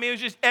sitting around. I mean, it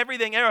was just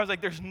everything. I was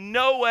like, there's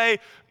no way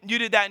you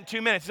did that in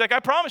 2 minutes. He's like, I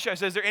promise you. I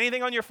said, is there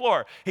anything on your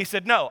floor? He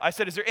said, no. I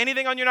said, is there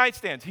anything on your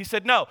nightstands? He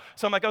said, no.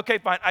 So I'm like, okay,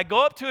 fine. I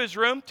go up to his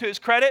room. To his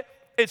credit,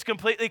 it's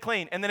completely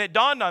clean. And then it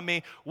dawned on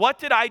me, what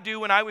did I do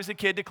when I was a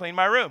kid to clean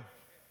my room?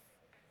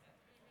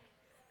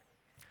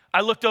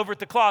 I looked over at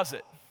the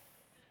closet.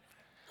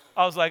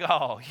 I was like,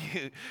 oh,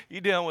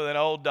 you dealing with an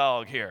old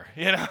dog here,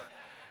 you know?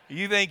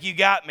 You think you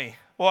got me.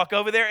 Walk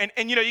over there,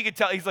 and you know, you could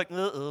tell, he's like,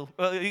 uh-oh.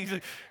 He's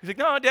like,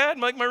 no, Dad,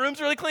 my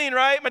room's really clean,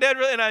 right? My dad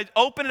really, and I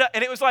opened it up,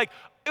 and it was like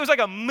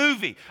a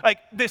movie. Like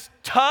this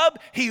tub,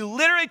 he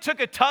literally took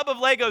a tub of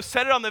Legos,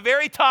 set it on the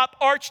very top,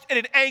 arched at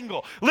an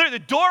angle. Literally,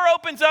 the door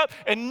opens up,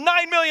 and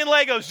 9 million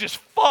Legos just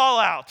fall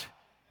out.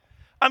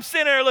 I'm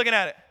sitting there looking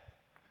at it.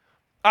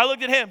 I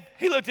looked at him.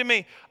 He looked at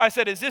me. I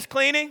said, is this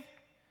cleaning?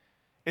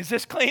 Is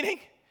this cleaning?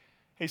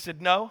 He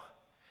said, no.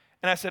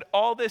 And I said,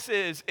 all this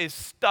is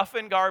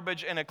stuffing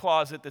garbage in a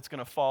closet that's going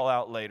to fall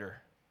out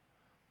later.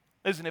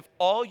 Listen, if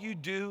all you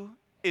do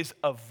is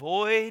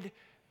avoid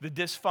the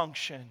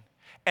dysfunction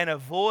and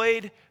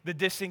avoid the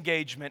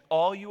disengagement,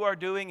 all you are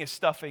doing is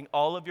stuffing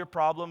all of your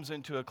problems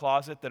into a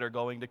closet that are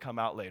going to come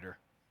out later.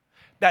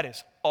 That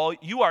is all.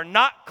 You are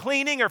not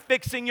cleaning or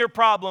fixing your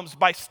problems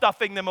by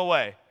stuffing them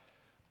away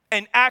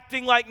and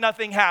acting like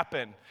nothing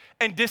happened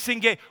and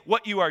disengage.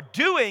 What you are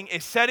doing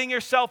is setting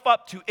yourself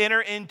up to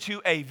enter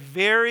into a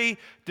very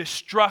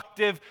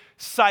destructive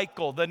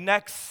cycle. The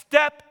next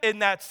step in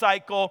that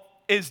cycle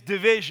is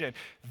division.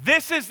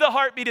 This is the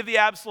heartbeat of the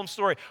Absalom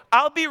story.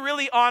 I'll be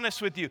really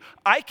honest with you.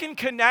 I can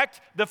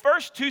connect the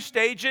first 2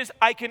 stages.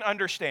 I can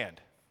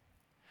understand.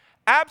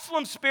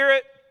 Absalom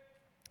Spirit,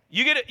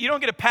 you don't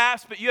get a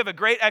pass, but you have a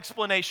great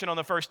explanation on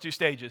the first 2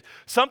 stages.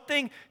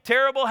 Something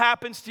terrible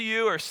happens to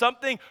you or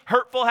something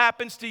hurtful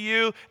happens to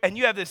you, and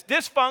you have this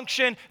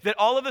dysfunction that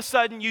all of a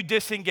sudden you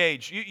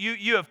disengage.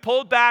 You have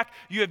pulled back,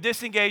 you have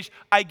disengaged.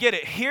 I get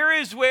it. Here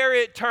is where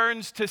it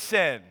turns to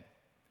sin.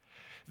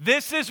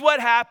 This is what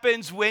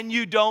happens when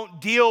you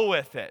don't deal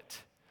with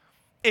it.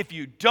 If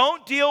you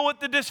don't deal with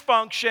the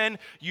dysfunction,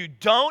 you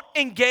don't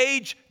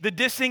engage the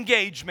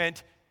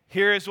disengagement,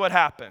 here is what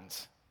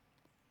happens.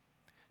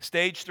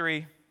 Stage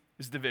 3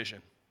 is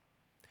division.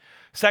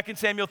 2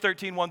 Samuel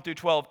 13, 1 through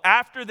 12.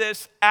 After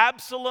this,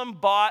 Absalom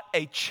bought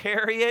a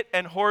chariot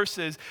and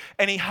horses,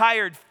 and he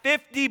hired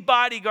 50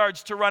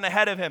 bodyguards to run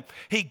ahead of him.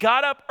 He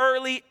got up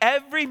early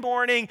every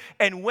morning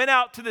and went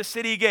out to the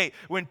city gate.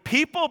 When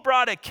people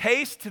brought a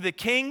case to the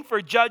king for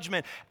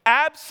judgment,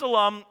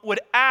 Absalom would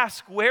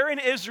ask where in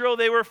Israel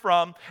they were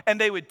from, and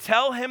they would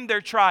tell him their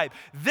tribe.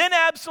 Then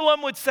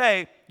Absalom would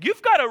say,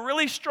 you've got a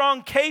really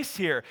strong case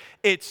here.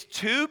 It's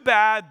too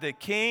bad the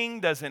king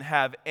doesn't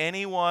have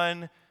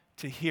anyone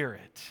to hear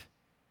it.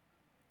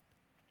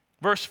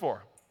 Verse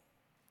 4.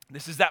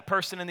 This is that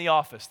person in the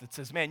office that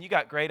says, man, you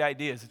got great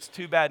ideas. It's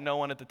too bad no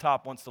one at the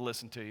top wants to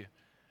listen to you.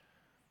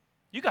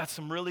 You got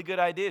some really good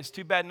ideas.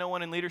 Too bad no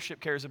one in leadership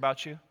cares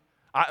about you.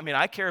 I mean,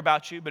 I care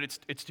about you, but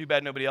it's too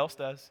bad nobody else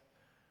does.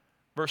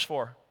 Verse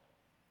 4.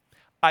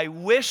 I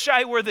wish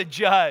I were the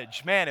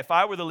judge. Man, if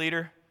I were the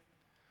leader.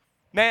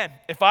 Man,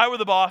 if I were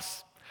the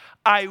boss.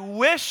 I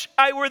wish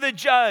I were the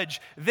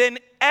judge. Then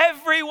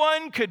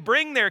everyone could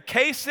bring their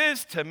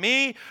cases to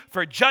me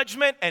for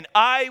judgment, and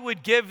I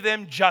would give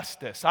them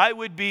justice. I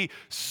would be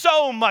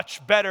so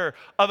much better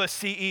of a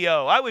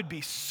CEO. I would be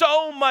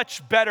so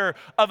much better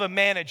of a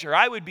manager.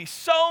 I would be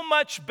so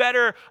much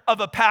better of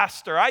a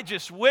pastor. I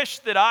just wish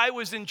that I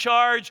was in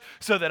charge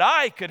so that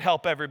I could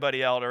help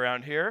everybody out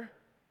around here.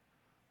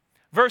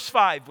 Verse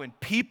 5, when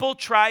people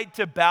tried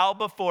to bow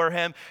before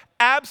him,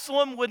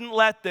 Absalom wouldn't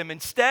let them.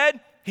 Instead,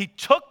 he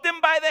took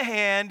them by the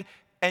hand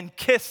and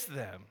kissed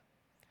them.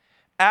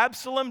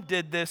 Absalom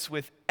did this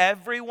with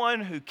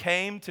everyone who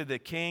came to the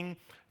king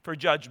for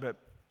judgment.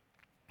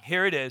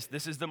 Here it is.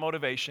 This is the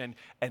motivation,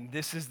 and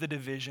this is the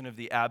division of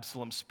the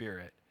Absalom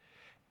spirit.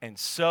 And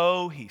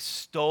so he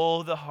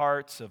stole the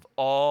hearts of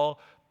all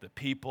the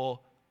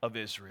people of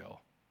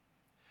Israel.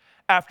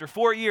 After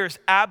 4 years,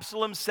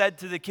 Absalom said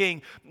to the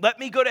king, let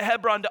me go to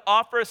Hebron to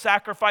offer a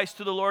sacrifice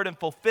to the Lord and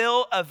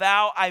fulfill a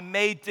vow I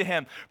made to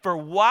him. For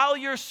while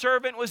your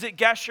servant was at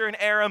Geshur in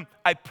Aram,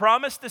 I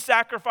promised the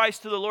sacrifice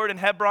to the Lord in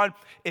Hebron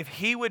if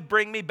he would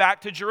bring me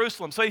back to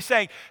Jerusalem. So he's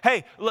saying,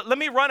 hey, let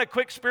me run a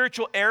quick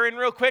spiritual errand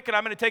real quick, and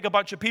I'm going to take a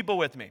bunch of people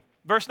with me.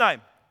 Verse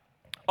 9.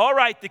 All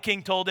right, the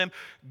king told him,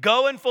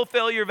 go and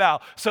fulfill your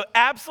vow. So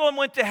Absalom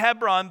went to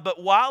Hebron,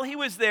 but while he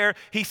was there,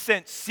 he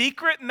sent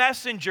secret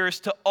messengers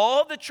to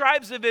all the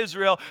tribes of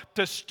Israel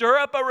to stir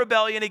up a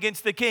rebellion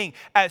against the king.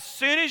 As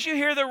soon as you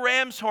hear the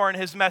ram's horn,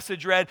 his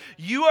message read,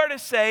 you are to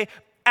say,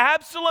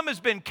 Absalom has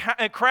been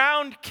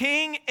crowned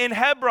king in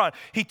Hebron.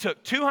 He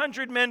took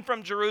 200 men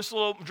from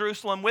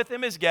Jerusalem with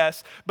him as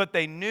guests, but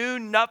they knew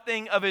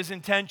nothing of his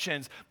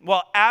intentions.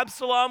 While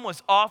Absalom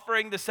was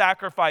offering the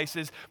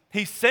sacrifices,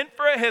 he sent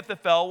for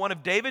Ahithophel, one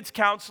of David's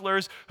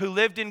counselors who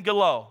lived in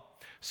Gilo.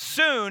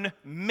 Soon,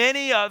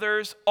 many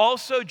others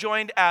also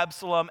joined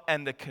Absalom,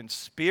 and the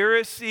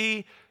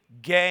conspiracy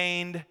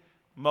gained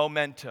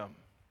momentum.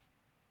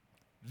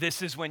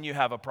 This is when you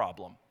have a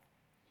problem.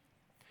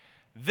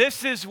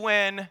 This is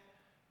when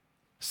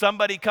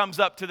somebody comes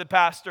up to the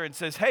pastor and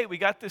says, hey, we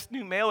got this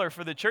new mailer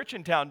for the church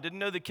in town. Didn't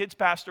know the kids'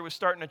 pastor was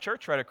starting a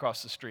church right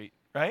across the street,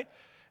 right?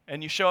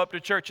 And you show up to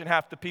church and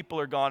half the people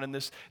are gone, and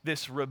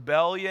this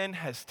rebellion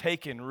has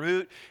taken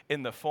root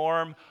in the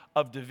form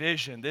of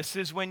division. This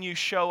is when you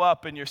show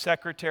up and your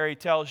secretary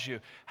tells you,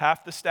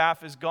 half the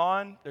staff is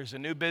gone, there's a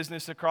new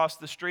business across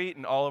the street,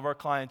 and all of our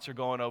clients are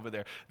going over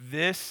there.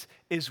 This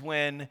is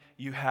when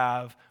you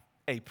have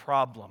a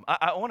problem.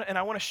 I want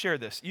to share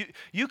this.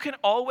 You can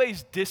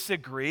always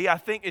disagree. I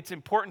think it's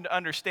important to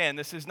understand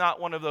this is not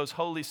one of those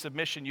holy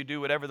submission, you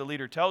do whatever the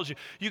leader tells you.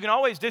 You can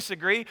always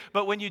disagree,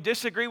 but when you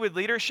disagree with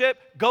leadership,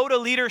 go to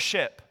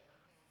leadership.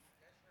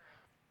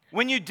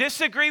 When you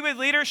disagree with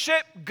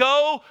leadership,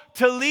 go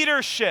to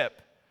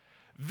leadership.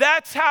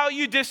 That's how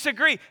you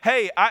disagree.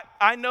 Hey,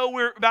 I know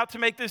we're about to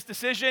make this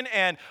decision,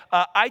 and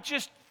I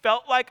just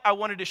felt like I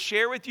wanted to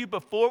share with you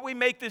before we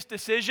make this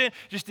decision,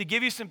 just to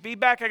give you some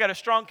feedback. I got a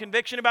strong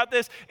conviction about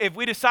this. If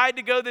we decide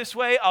to go this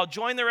way, I'll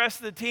join the rest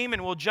of the team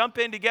and we'll jump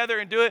in together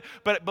and do it.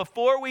 But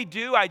before we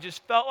do, I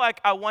just felt like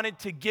I wanted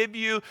to give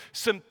you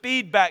some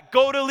feedback.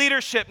 Go to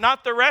leadership,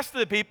 not the rest of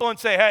the people, and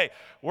say, hey,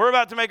 we're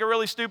about to make a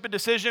really stupid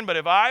decision, but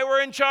if I were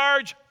in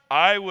charge,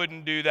 I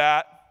wouldn't do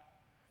that.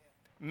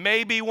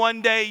 Maybe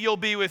one day you'll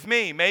be with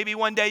me. Maybe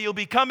one day you'll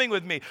be coming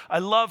with me. I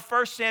love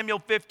 1 Samuel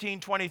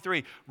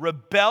 15:23.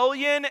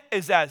 Rebellion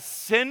is as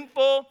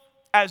sinful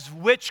as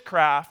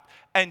witchcraft,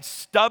 and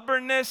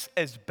stubbornness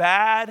as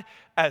bad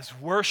as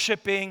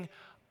worshiping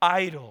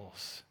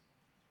idols.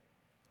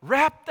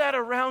 Wrap that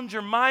around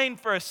your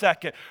mind for a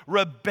second.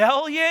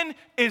 Rebellion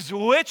is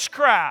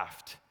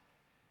witchcraft.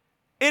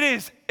 It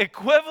is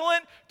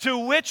equivalent to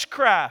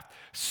witchcraft.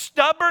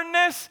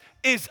 Stubbornness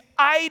is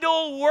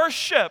idol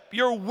worship.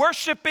 You're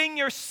worshiping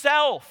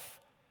yourself.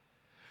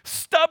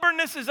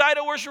 Stubbornness is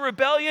idol worship.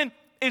 Rebellion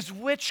is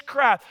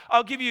witchcraft.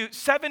 I'll give you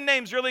 7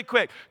 names really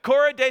quick.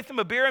 Korah, Dathan,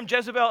 Abiram,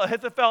 Jezebel,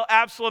 Ahithophel,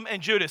 Absalom,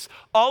 and Judas.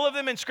 All of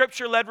them in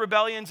Scripture led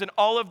rebellions, and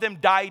all of them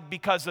died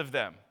because of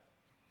them.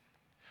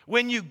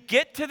 When you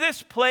get to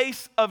this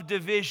place of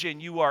division,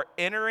 you are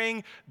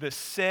entering the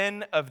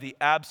sin of the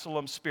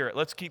Absalom spirit.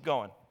 Let's keep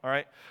going, all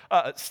right?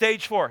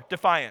 Stage 4,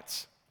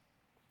 defiance.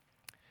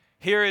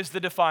 Here is the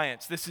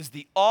defiance. This is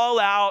the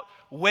all-out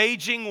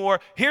waging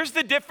war. Here's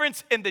the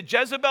difference in the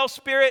Jezebel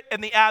spirit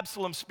and the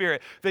Absalom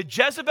spirit. The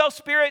Jezebel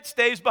spirit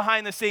stays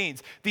behind the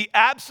scenes. The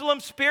Absalom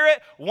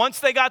spirit, once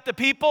they got the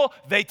people,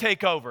 they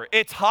take over.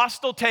 It's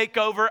hostile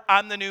takeover.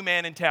 I'm the new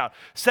man in town.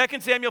 2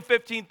 Samuel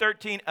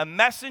 15:13, a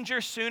messenger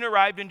soon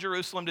arrived in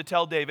Jerusalem to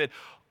tell David,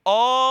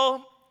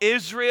 all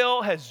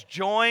Israel has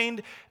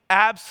joined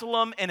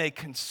Absalom in a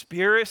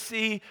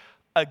conspiracy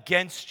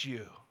against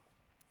you.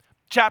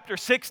 Chapter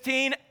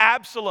 16,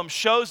 Absalom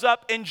shows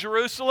up in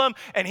Jerusalem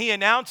and he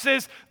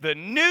announces, the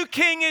new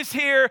king is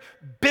here,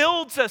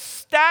 builds a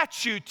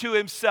statue to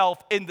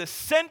himself in the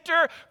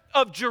center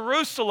of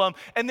Jerusalem,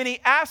 and then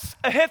he asks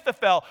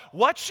Ahithophel,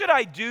 what should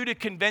I do to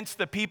convince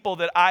the people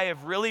that I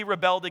have really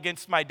rebelled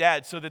against my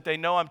dad so that they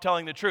know I'm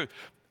telling the truth?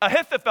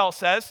 Ahithophel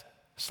says,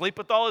 sleep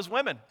with all his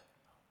women.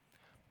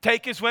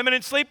 Take his women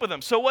and sleep with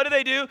them. So what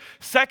do?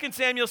 2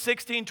 Samuel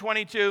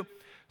 16:22.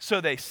 So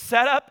they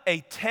set up a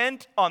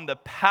tent on the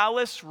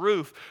palace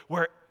roof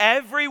where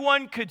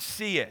everyone could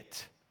see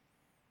it.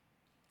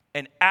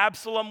 And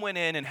Absalom went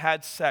in and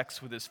had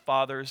sex with his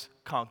father's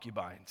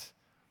concubines.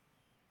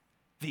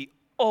 The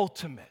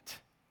ultimate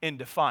in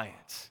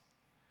defiance.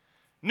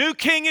 New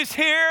king is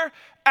here.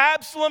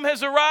 Absalom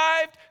has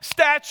arrived.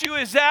 Statue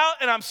is out,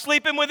 and I'm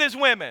sleeping with his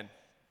women.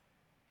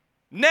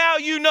 Now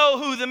you know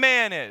who the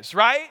man is,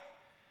 right?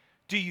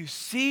 Do you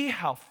see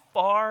how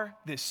far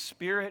this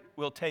spirit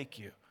will take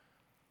you?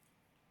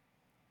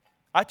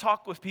 I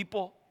talk with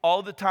people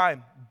all the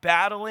time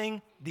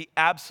battling the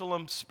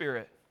Absalom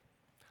spirit.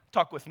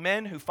 Talk with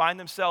men who find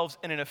themselves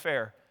in an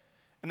affair.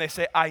 And they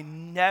say, I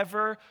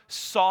never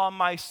saw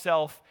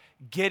myself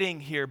getting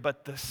here,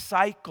 but the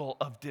cycle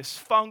of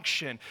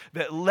dysfunction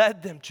that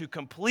led them to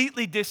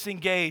completely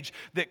disengage,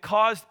 that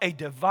caused a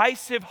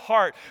divisive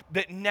heart,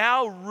 that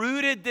now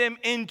rooted them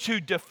into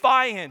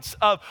defiance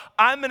of,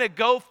 I'm going to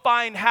go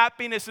find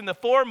happiness in the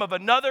form of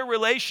another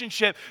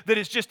relationship that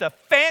is just a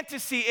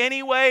fantasy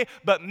anyway,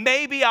 but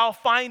maybe I'll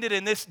find it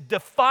in this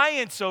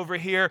defiance over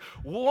here,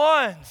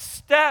 one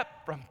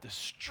step from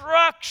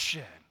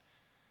destruction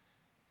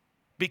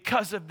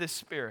because of this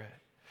spirit.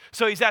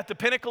 So he's at the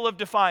pinnacle of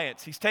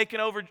defiance. He's taken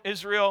over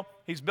Israel.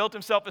 He's built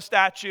himself a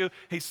statue.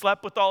 He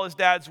slept with all his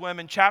dad's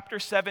women. Chapter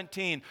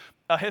 17,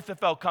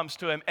 Ahithophel comes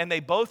to him, and they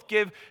both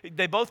give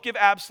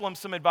Absalom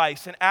some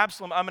advice. And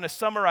Absalom, I'm going to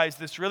summarize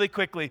this really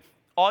quickly.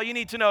 All you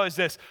need to know is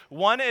this.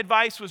 One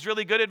advice was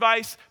really good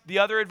advice. The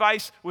other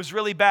advice was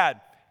really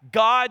bad.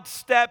 God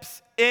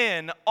steps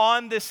in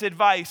on this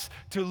advice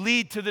to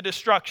lead to the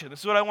destruction.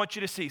 This is what I want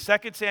you to see.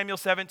 2 Samuel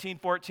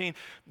 17:14.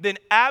 Then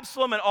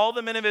Absalom and all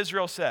the men of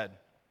Israel said,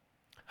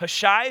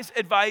 Hushai's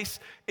advice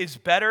is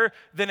better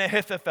than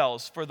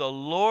Ahithophel's, for the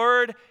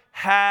Lord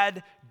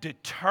had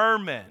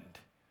determined.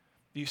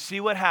 You see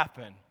what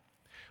happened?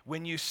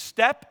 When you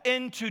step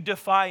into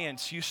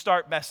defiance, you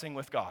start messing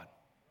with God.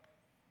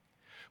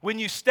 When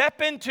you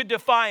step into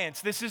defiance,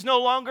 this is no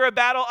longer a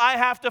battle I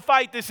have to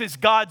fight. This is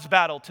God's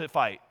battle to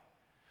fight.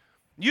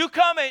 You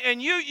come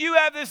and you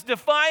have this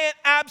defiant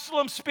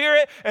Absalom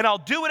spirit, and I'll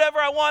do whatever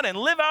I want and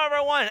live however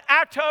I want and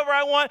act however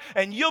I want,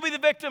 and you'll be the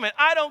victim, and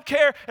I don't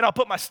care, and I'll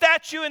put my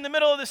statue in the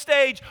middle of the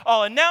stage.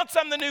 I'll announce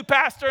I'm the new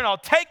pastor, and I'll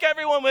take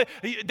everyone with.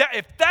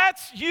 If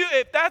that's you,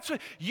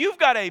 you've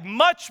got a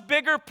much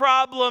bigger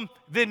problem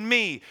than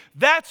me.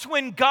 That's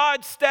when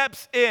God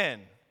steps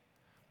in.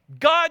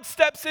 God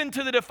steps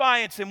into the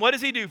defiance, and what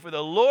does he do? For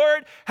the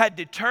Lord had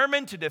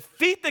determined to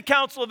defeat the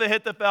counsel of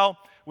Ahithophel,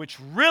 which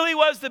really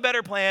was the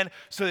better plan,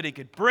 so that he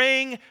could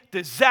bring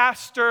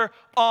disaster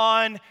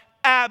on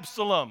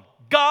Absalom.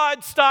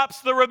 God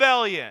stops the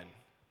rebellion.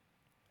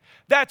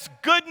 That's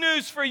good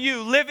news for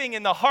you living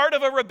in the heart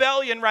of a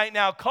rebellion right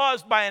now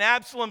caused by an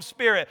Absalom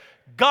spirit.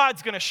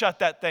 God's going to shut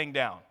that thing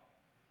down.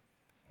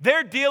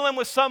 They're dealing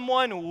with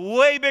someone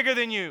way bigger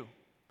than you,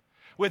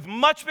 with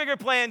much bigger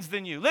plans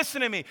than you.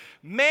 Listen to me.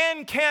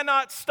 Man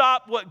cannot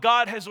stop what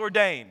God has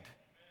ordained.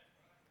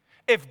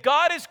 If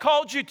God has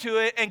called you to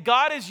it and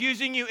God is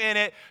using you in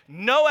it,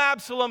 no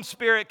Absalom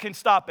spirit can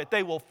stop it.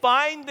 They will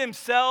find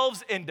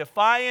themselves in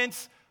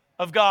defiance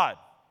of God.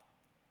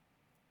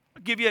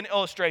 I'll give you an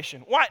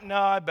illustration. What?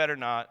 No, I better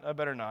not.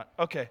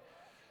 Okay.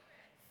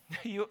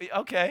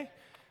 Okay.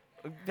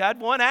 Dad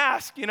won't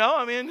ask,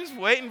 just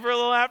waiting for a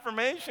little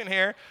affirmation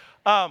here.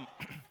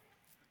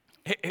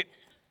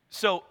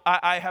 So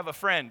I have a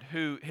friend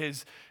who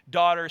his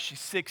daughter,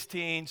 she's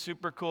 16,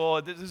 super cool.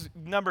 This is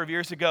a number of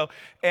years ago.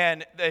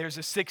 And there's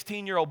a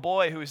 16-year-old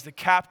boy who is the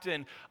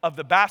captain of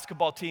the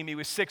basketball team. He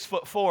was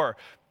 6'4".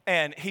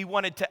 And he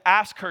wanted to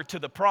ask her to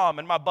the prom.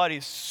 And my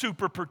buddy's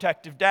super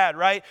protective dad,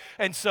 right?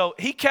 And so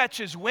he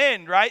catches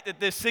wind, right?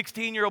 That this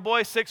 16-year-old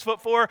boy,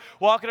 6'4",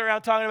 walking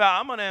around talking about,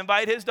 I'm going to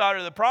invite his daughter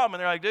to the prom.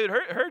 And they're like, dude,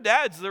 her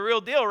dad's the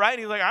real deal, right? And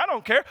he's like, I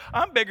don't care.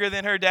 I'm bigger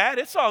than her dad.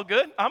 It's all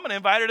good. I'm going to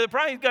invite her to the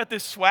prom. He's got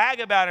this swag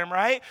about him,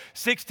 right?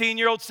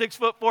 16-year-old,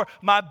 6'4".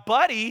 My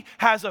buddy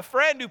has a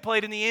friend who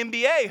played in the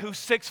NBA who's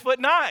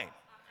 6'9".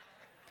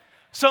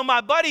 So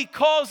my buddy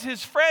calls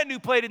his friend who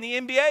played in the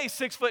NBA,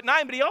 6'9",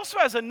 but he also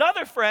has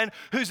another friend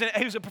who's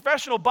a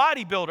professional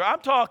bodybuilder. I'm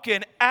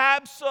talking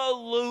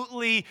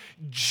absolutely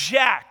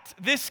jacked.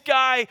 This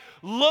guy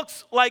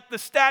looks like the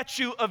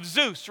statue of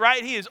Zeus,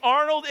 right? He is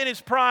Arnold in his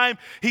prime.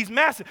 He's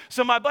massive.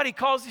 So my buddy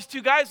calls these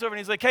two guys over, and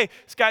he's like, hey,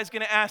 this guy's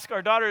going to ask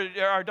our daughter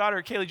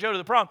Kaylee Jo to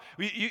the prom.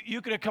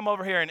 You can come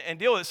over here and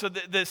deal with it. So the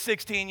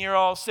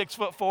 16-year-old,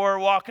 6'4",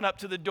 walking up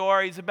to the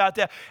door, he's about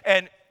to,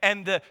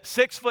 and the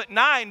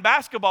 6'9"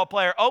 basketball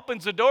player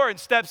opens the door and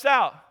steps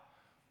out.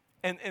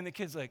 And the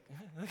kid's like,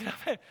 look at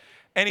him.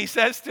 And he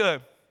says to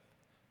him,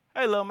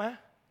 hey, little man.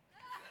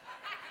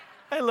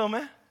 Hey, little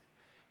man.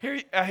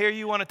 I hear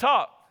you want to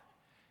talk.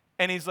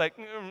 And he's like,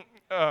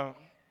 yeah.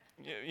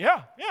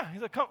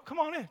 He's like, come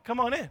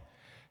on in.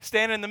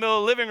 Standing in the middle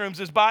of the living room is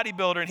this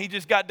bodybuilder, and he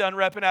just got done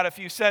repping out a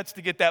few sets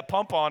to get that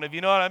pump on, if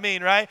you know what I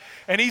mean, right?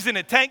 And he's in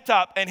a tank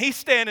top, and he's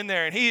standing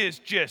there, and he is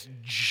just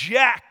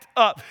jacked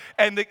up.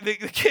 And the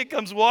kid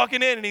comes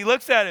walking in, and he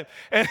looks at him,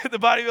 and the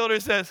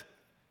bodybuilder says,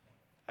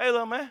 hey,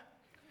 little man.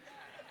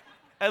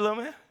 Hey, little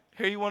man,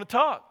 here you want to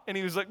talk. And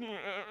he was like,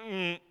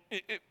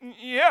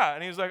 yeah.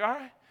 And he was like, all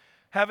right.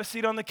 Have a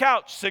seat on the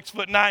couch.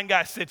 6'9"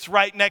 guy sits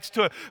right next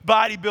to a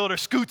bodybuilder,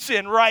 scoots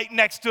in right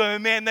next to him.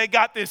 And man, they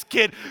got this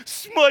kid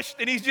smushed,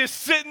 and he's just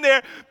sitting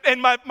there.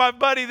 And my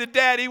buddy, the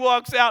dad, he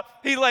walks out.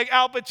 He's like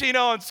Al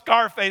Pacino on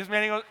Scarface,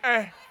 man. He goes,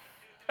 hey,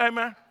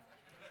 man,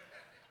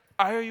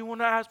 I hear you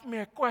want to ask me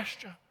a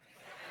question.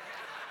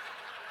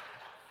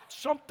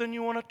 Something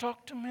you want to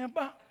talk to me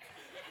about?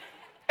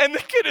 And the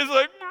kid is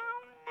like,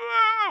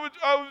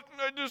 I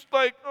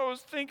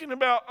was thinking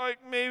about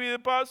maybe the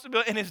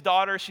possibility. And his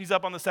daughter, she's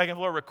up on the second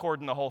floor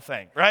recording the whole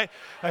thing, right?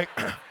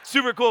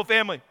 Super cool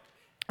family.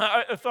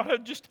 I thought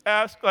I'd just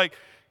ask,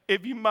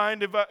 if you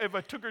mind if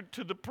I took her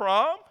to the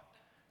prom?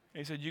 And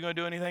he said, you gonna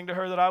do anything to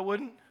her that I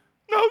wouldn't?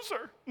 No,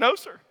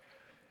 sir.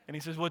 And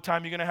he says, what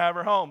time are you gonna have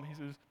her home? He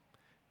says,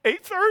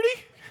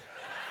 8:30.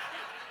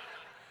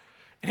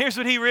 And here's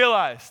what he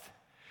realized.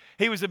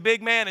 He was a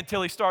big man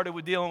until he started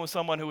with dealing with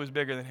someone who was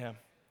bigger than him.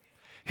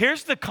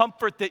 Here's the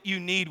comfort that you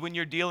need when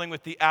you're dealing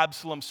with the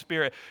Absalom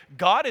spirit.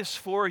 God is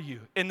for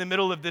you in the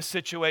middle of this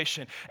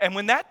situation. And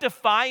when that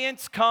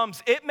defiance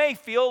comes, it may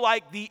feel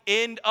like the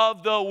end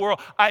of the world.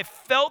 I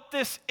felt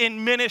this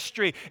in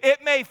ministry.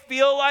 It may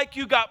feel like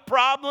you got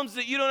problems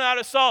that you don't know how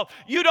to solve.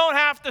 You don't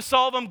have to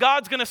solve them.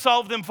 God's going to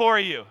solve them for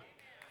you.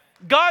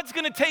 God's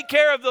going to take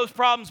care of those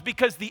problems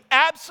because the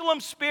Absalom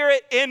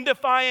spirit in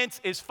defiance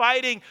is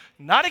fighting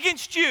not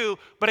against you,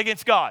 but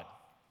against God.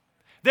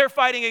 They're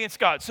fighting against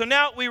God. So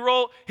now we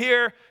roll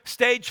here,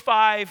 stage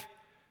 5,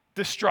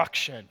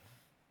 destruction.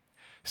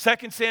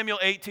 2 Samuel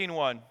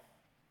 18:1.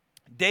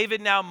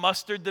 David now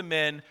mustered the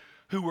men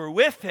who were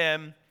with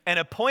him and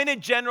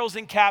appointed generals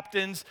and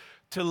captains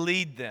to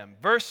lead them.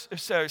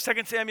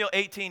 2 Samuel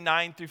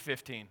 18:9 through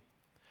 15.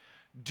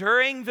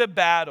 During the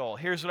battle,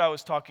 here's what I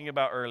was talking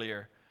about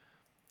earlier.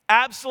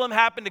 Absalom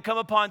happened to come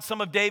upon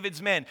some of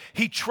David's men.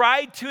 He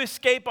tried to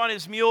escape on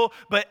his mule,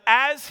 but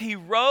as he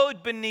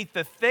rode beneath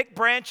the thick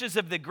branches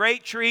of the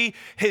great tree,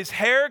 his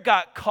hair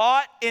got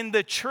caught in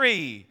the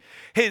tree.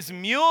 His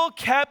mule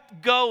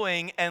kept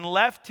going and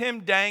left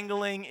him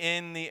dangling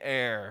in the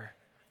air.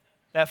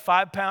 That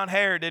 5-pound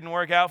hair didn't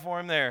work out for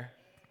him there.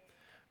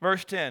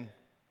 Verse 10.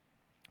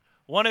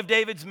 One of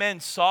David's men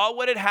saw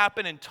what had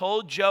happened and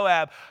told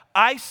Joab,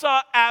 I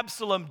saw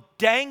Absalom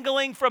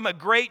dangling from a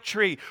great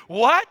tree.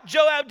 What?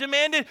 Joab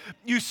demanded.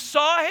 You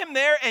saw him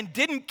there and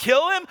didn't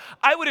kill him?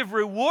 I would have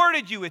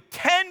rewarded you with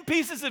 10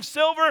 pieces of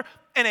silver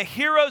and a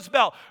hero's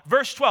belt.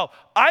 Verse 12,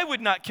 I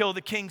would not kill the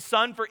king's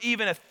son for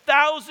even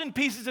 1,000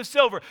 pieces of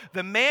silver.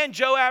 The man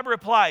Joab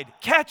replied,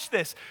 catch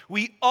this.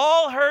 We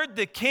all heard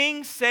the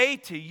king say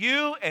to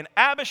you and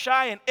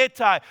Abishai and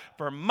Ittai,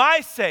 for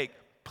my sake,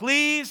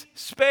 please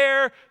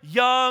spare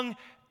young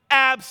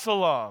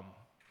Absalom.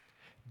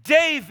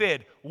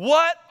 David,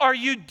 what are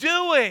you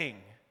doing?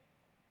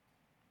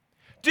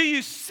 Do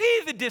you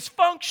see the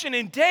dysfunction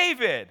in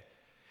David?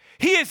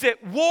 He is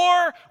at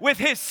war with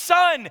his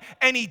son,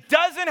 and he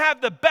doesn't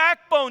have the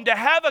backbone to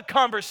have a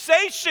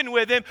conversation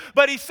with him,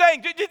 but he's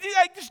saying,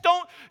 just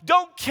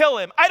don't kill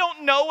him. I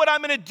don't know what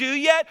I'm going to do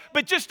yet,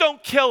 but just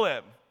don't kill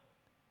him.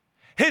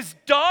 His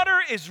daughter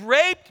is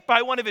raped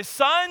by one of his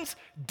sons,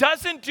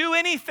 doesn't do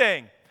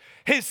anything.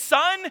 His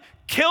son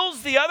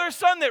kills the other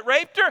son that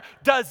raped her,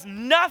 does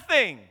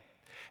nothing.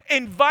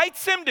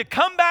 Invites him to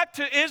come back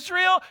to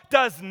Israel,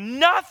 does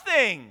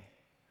nothing.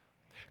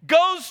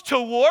 Goes to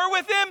war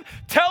with him,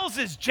 tells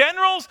his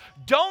generals,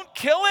 don't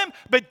kill him,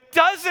 but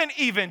doesn't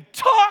even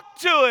talk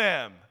to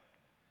him.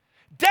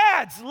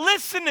 Dads,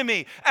 listen to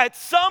me. At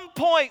some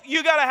point,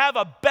 you got to have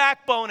a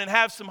backbone and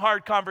have some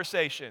hard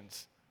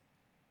conversations.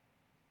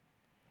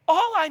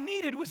 All I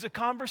needed was a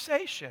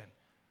conversation.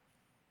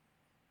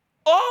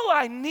 All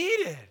I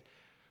needed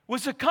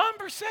was a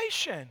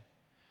conversation.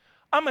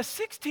 I'm a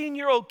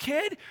 16-year-old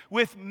kid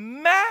with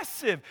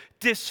massive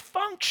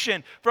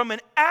dysfunction from an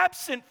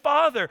absent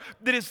father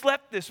that has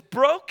left this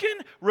broken,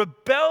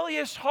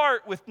 rebellious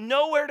heart with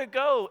nowhere to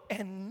go,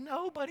 and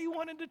nobody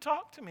wanted to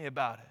talk to me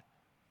about it.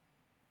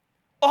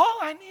 All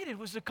I needed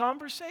was a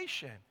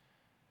conversation.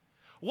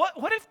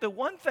 What if the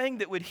one thing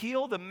that would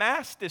heal the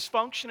mass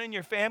dysfunction in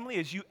your family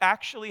is you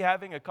actually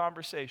having a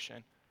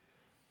conversation?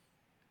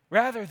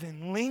 Rather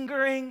than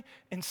lingering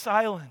in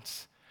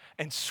silence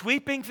and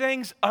sweeping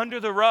things under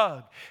the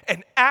rug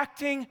and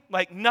acting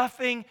like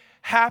nothing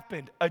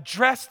happened.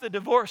 Address the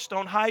divorce,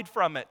 don't hide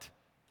from it.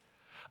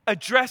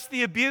 Address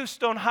the abuse,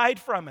 don't hide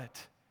from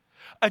it.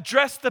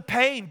 Address the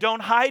pain,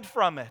 don't hide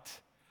from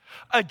it.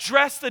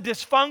 Address the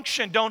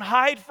dysfunction, don't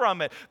hide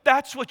from it.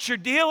 That's what you're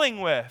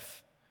dealing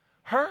with.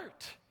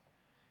 Hurt.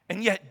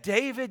 And yet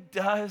David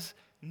does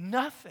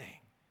nothing.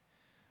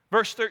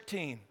 Verse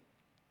 13.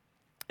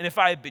 And if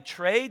I had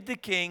betrayed the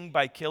king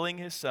by killing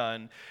his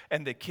son,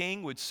 and the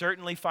king would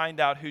certainly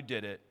find out who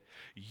did it,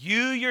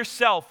 you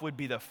yourself would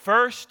be the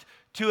first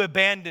to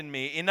abandon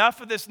me. Enough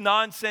of this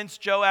nonsense,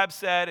 Joab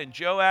said, and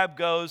Joab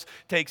goes,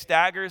 takes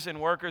daggers and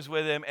workers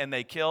with him, and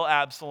they kill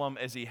Absalom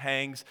as he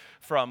hangs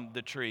from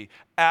the tree.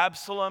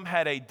 Absalom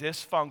had a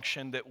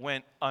dysfunction that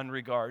went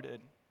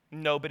unregarded.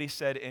 Nobody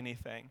said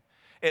anything.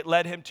 It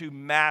led him to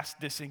mass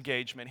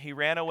disengagement. He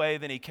ran away,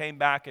 then he came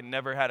back and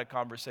never had a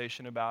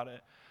conversation about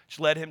it. Which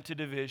led him to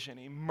division.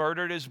 He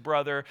murdered his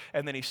brother,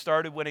 and then he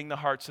started winning the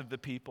hearts of the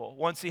people.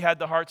 Once he had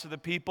the hearts of the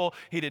people,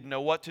 he didn't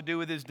know what to do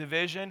with his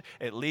division.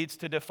 It leads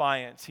to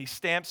defiance. He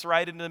stamps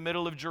right into the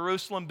middle of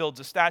Jerusalem, builds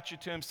a statue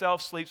to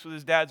himself, sleeps with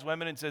his dad's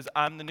women, and says,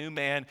 I'm the new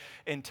man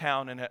in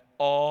town. And it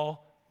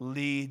all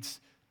leads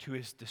to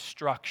his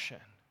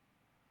destruction.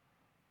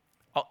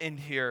 I'll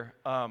end here.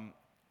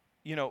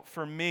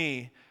 For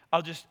me,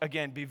 I'll just,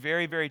 again, be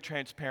very, very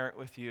transparent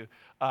with you.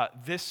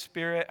 This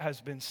spirit has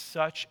been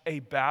such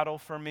a battle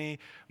for me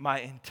my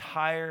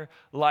entire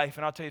life.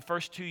 And I'll tell you, the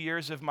first 2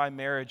 years of my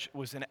marriage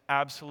was an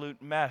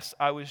absolute mess.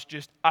 I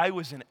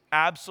was an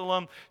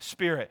Absalom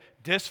spirit.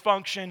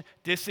 Dysfunction,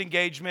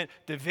 disengagement,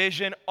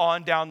 division,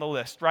 on down the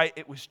list, right?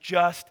 It was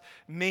just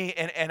me.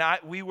 And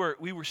we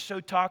were so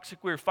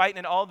toxic. We were fighting,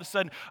 and all of a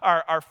sudden,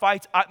 our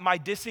fights, my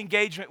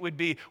disengagement would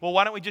be, well,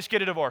 why don't we just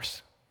get a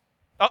divorce?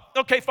 Oh,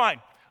 okay, fine.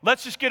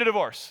 Let's just get a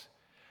divorce.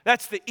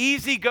 That's the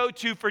easy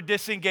go-to for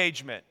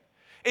disengagement.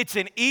 It's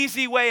an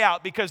easy way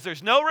out because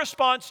there's no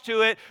response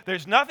to it.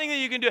 There's nothing that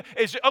you can do.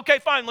 It's okay,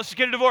 fine, let's just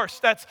get a divorce.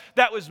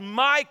 That was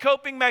my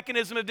coping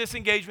mechanism of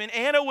disengagement.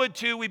 Anna would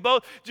too. We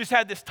both just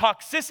had this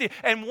toxicity.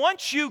 And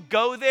once you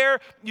go there,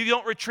 you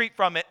don't retreat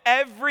from it.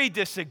 Every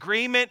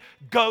disagreement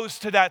goes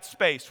to that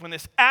space. When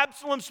this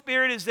Absalom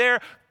spirit is there,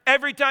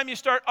 every time you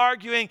start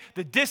arguing,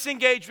 the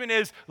disengagement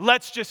is,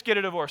 let's just get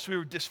a divorce. We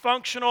were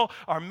dysfunctional.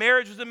 Our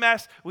marriage was a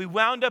mess. We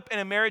wound up in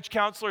a marriage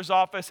counselor's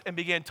office and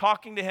began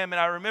talking to him. And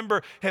I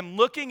remember him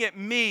looking at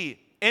me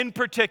in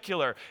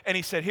particular. And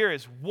he said, here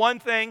is one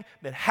thing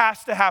that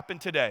has to happen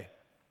today.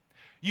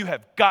 You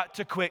have got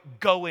to quit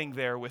going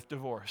there with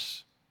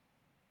divorce.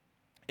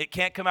 It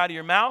can't come out of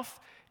your mouth.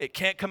 It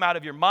can't come out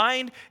of your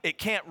mind. It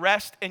can't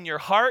rest in your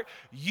heart.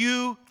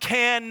 You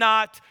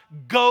cannot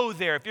go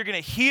there. If you're going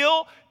to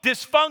heal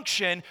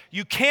dysfunction,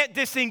 you can't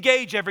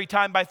disengage every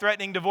time by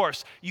threatening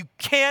divorce. You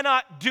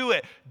cannot do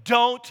it.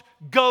 Don't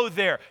go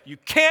there. You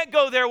can't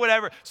go there,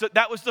 whatever. So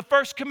that was the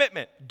first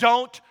commitment.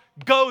 Don't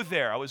go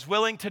there. I was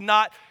willing to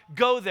not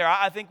go there.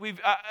 I think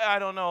I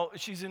don't know,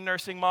 she's in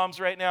nursing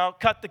moms right now.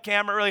 Cut the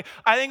camera early.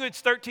 I think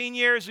it's 13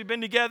 years. We've been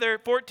together,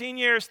 14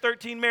 years,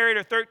 13 married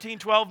or 13,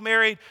 12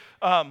 married.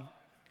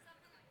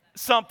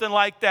 Something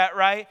like that,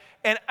 right?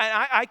 And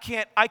I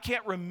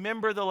can't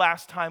remember the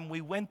last time we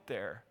went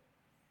there.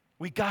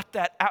 We got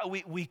that out.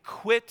 We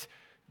quit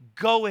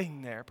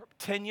going there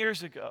 10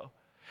 years ago.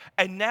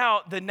 And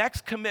now the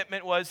next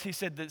commitment was, he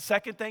said, the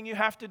second thing you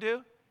have to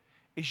do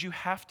is you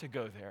have to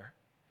go there.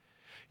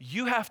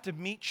 You have to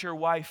meet your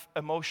wife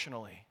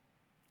emotionally.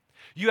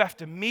 You have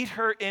to meet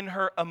her in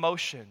her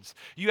emotions.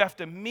 You have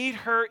to meet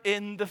her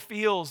in the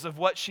feels of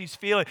what she's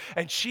feeling.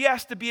 And she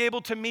has to be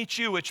able to meet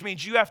you, which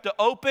means you have to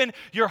open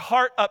your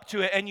heart up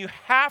to it. And you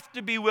have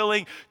to be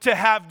willing to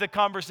have the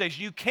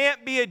conversation. You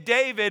can't be a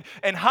David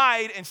and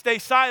hide and stay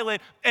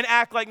silent and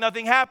act like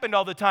nothing happened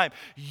all the time.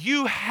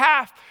 You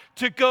have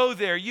to go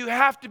there. You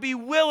have to be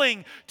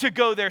willing to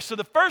go there. So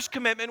the first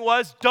commitment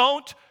was,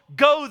 don't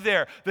go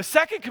there. The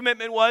second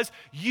commitment was,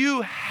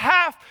 you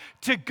have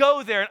to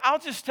go there. And I'll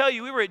just tell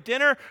you, we were at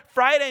dinner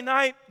Friday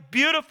night,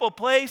 beautiful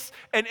place,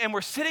 and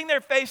we're sitting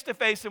there face to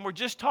face, and we're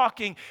just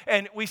talking,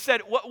 and we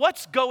said,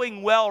 what's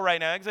going well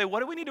right now? I say, what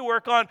do we need to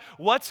work on?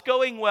 What's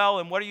going well,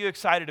 and what are you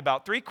excited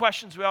about? 3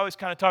 questions we always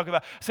kind of talk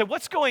about. I said,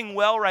 what's going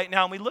well right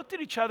now? And we looked at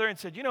each other and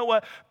said, you know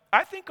what?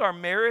 I think our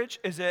marriage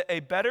is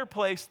a better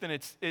place than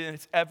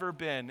it's ever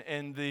been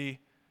in the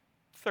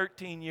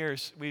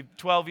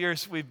 12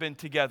 years we've been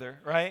together,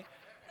 right?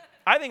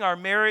 I think our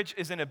marriage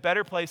is in a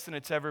better place than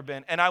it's ever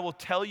been. And I will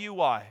tell you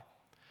why.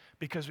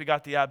 Because we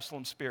got the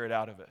Absalom spirit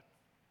out of it.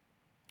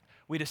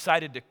 We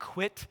decided to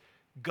quit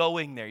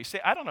going there. You say,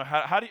 I don't know,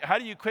 how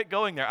do you quit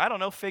going there? I don't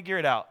know, figure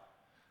it out.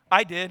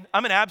 I did.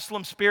 I'm an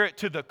Absalom spirit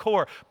to the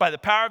core. By the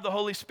power of the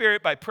Holy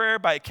Spirit, by prayer,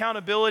 by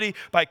accountability,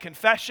 by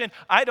confession.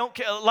 I don't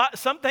care.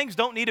 Some things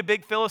don't need a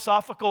big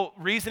philosophical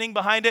reasoning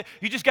behind it.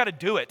 You just got to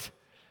do it.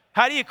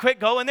 How do you quit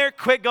going there?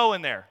 Quit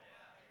going there.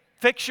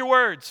 Fix your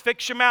words,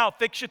 fix your mouth,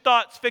 fix your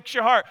thoughts, fix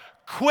your heart.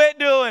 Quit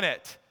doing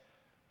it.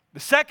 The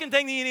second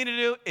thing that you need to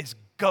do is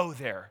go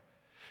there.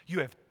 You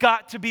have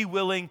got to be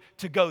willing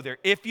to go there.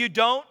 If you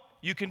don't,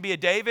 you can be a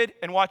David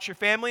and watch your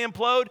family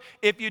implode.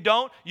 If you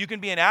don't, you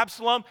can be an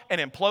Absalom and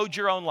implode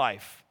your own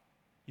life.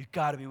 You've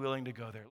got to be willing to go there.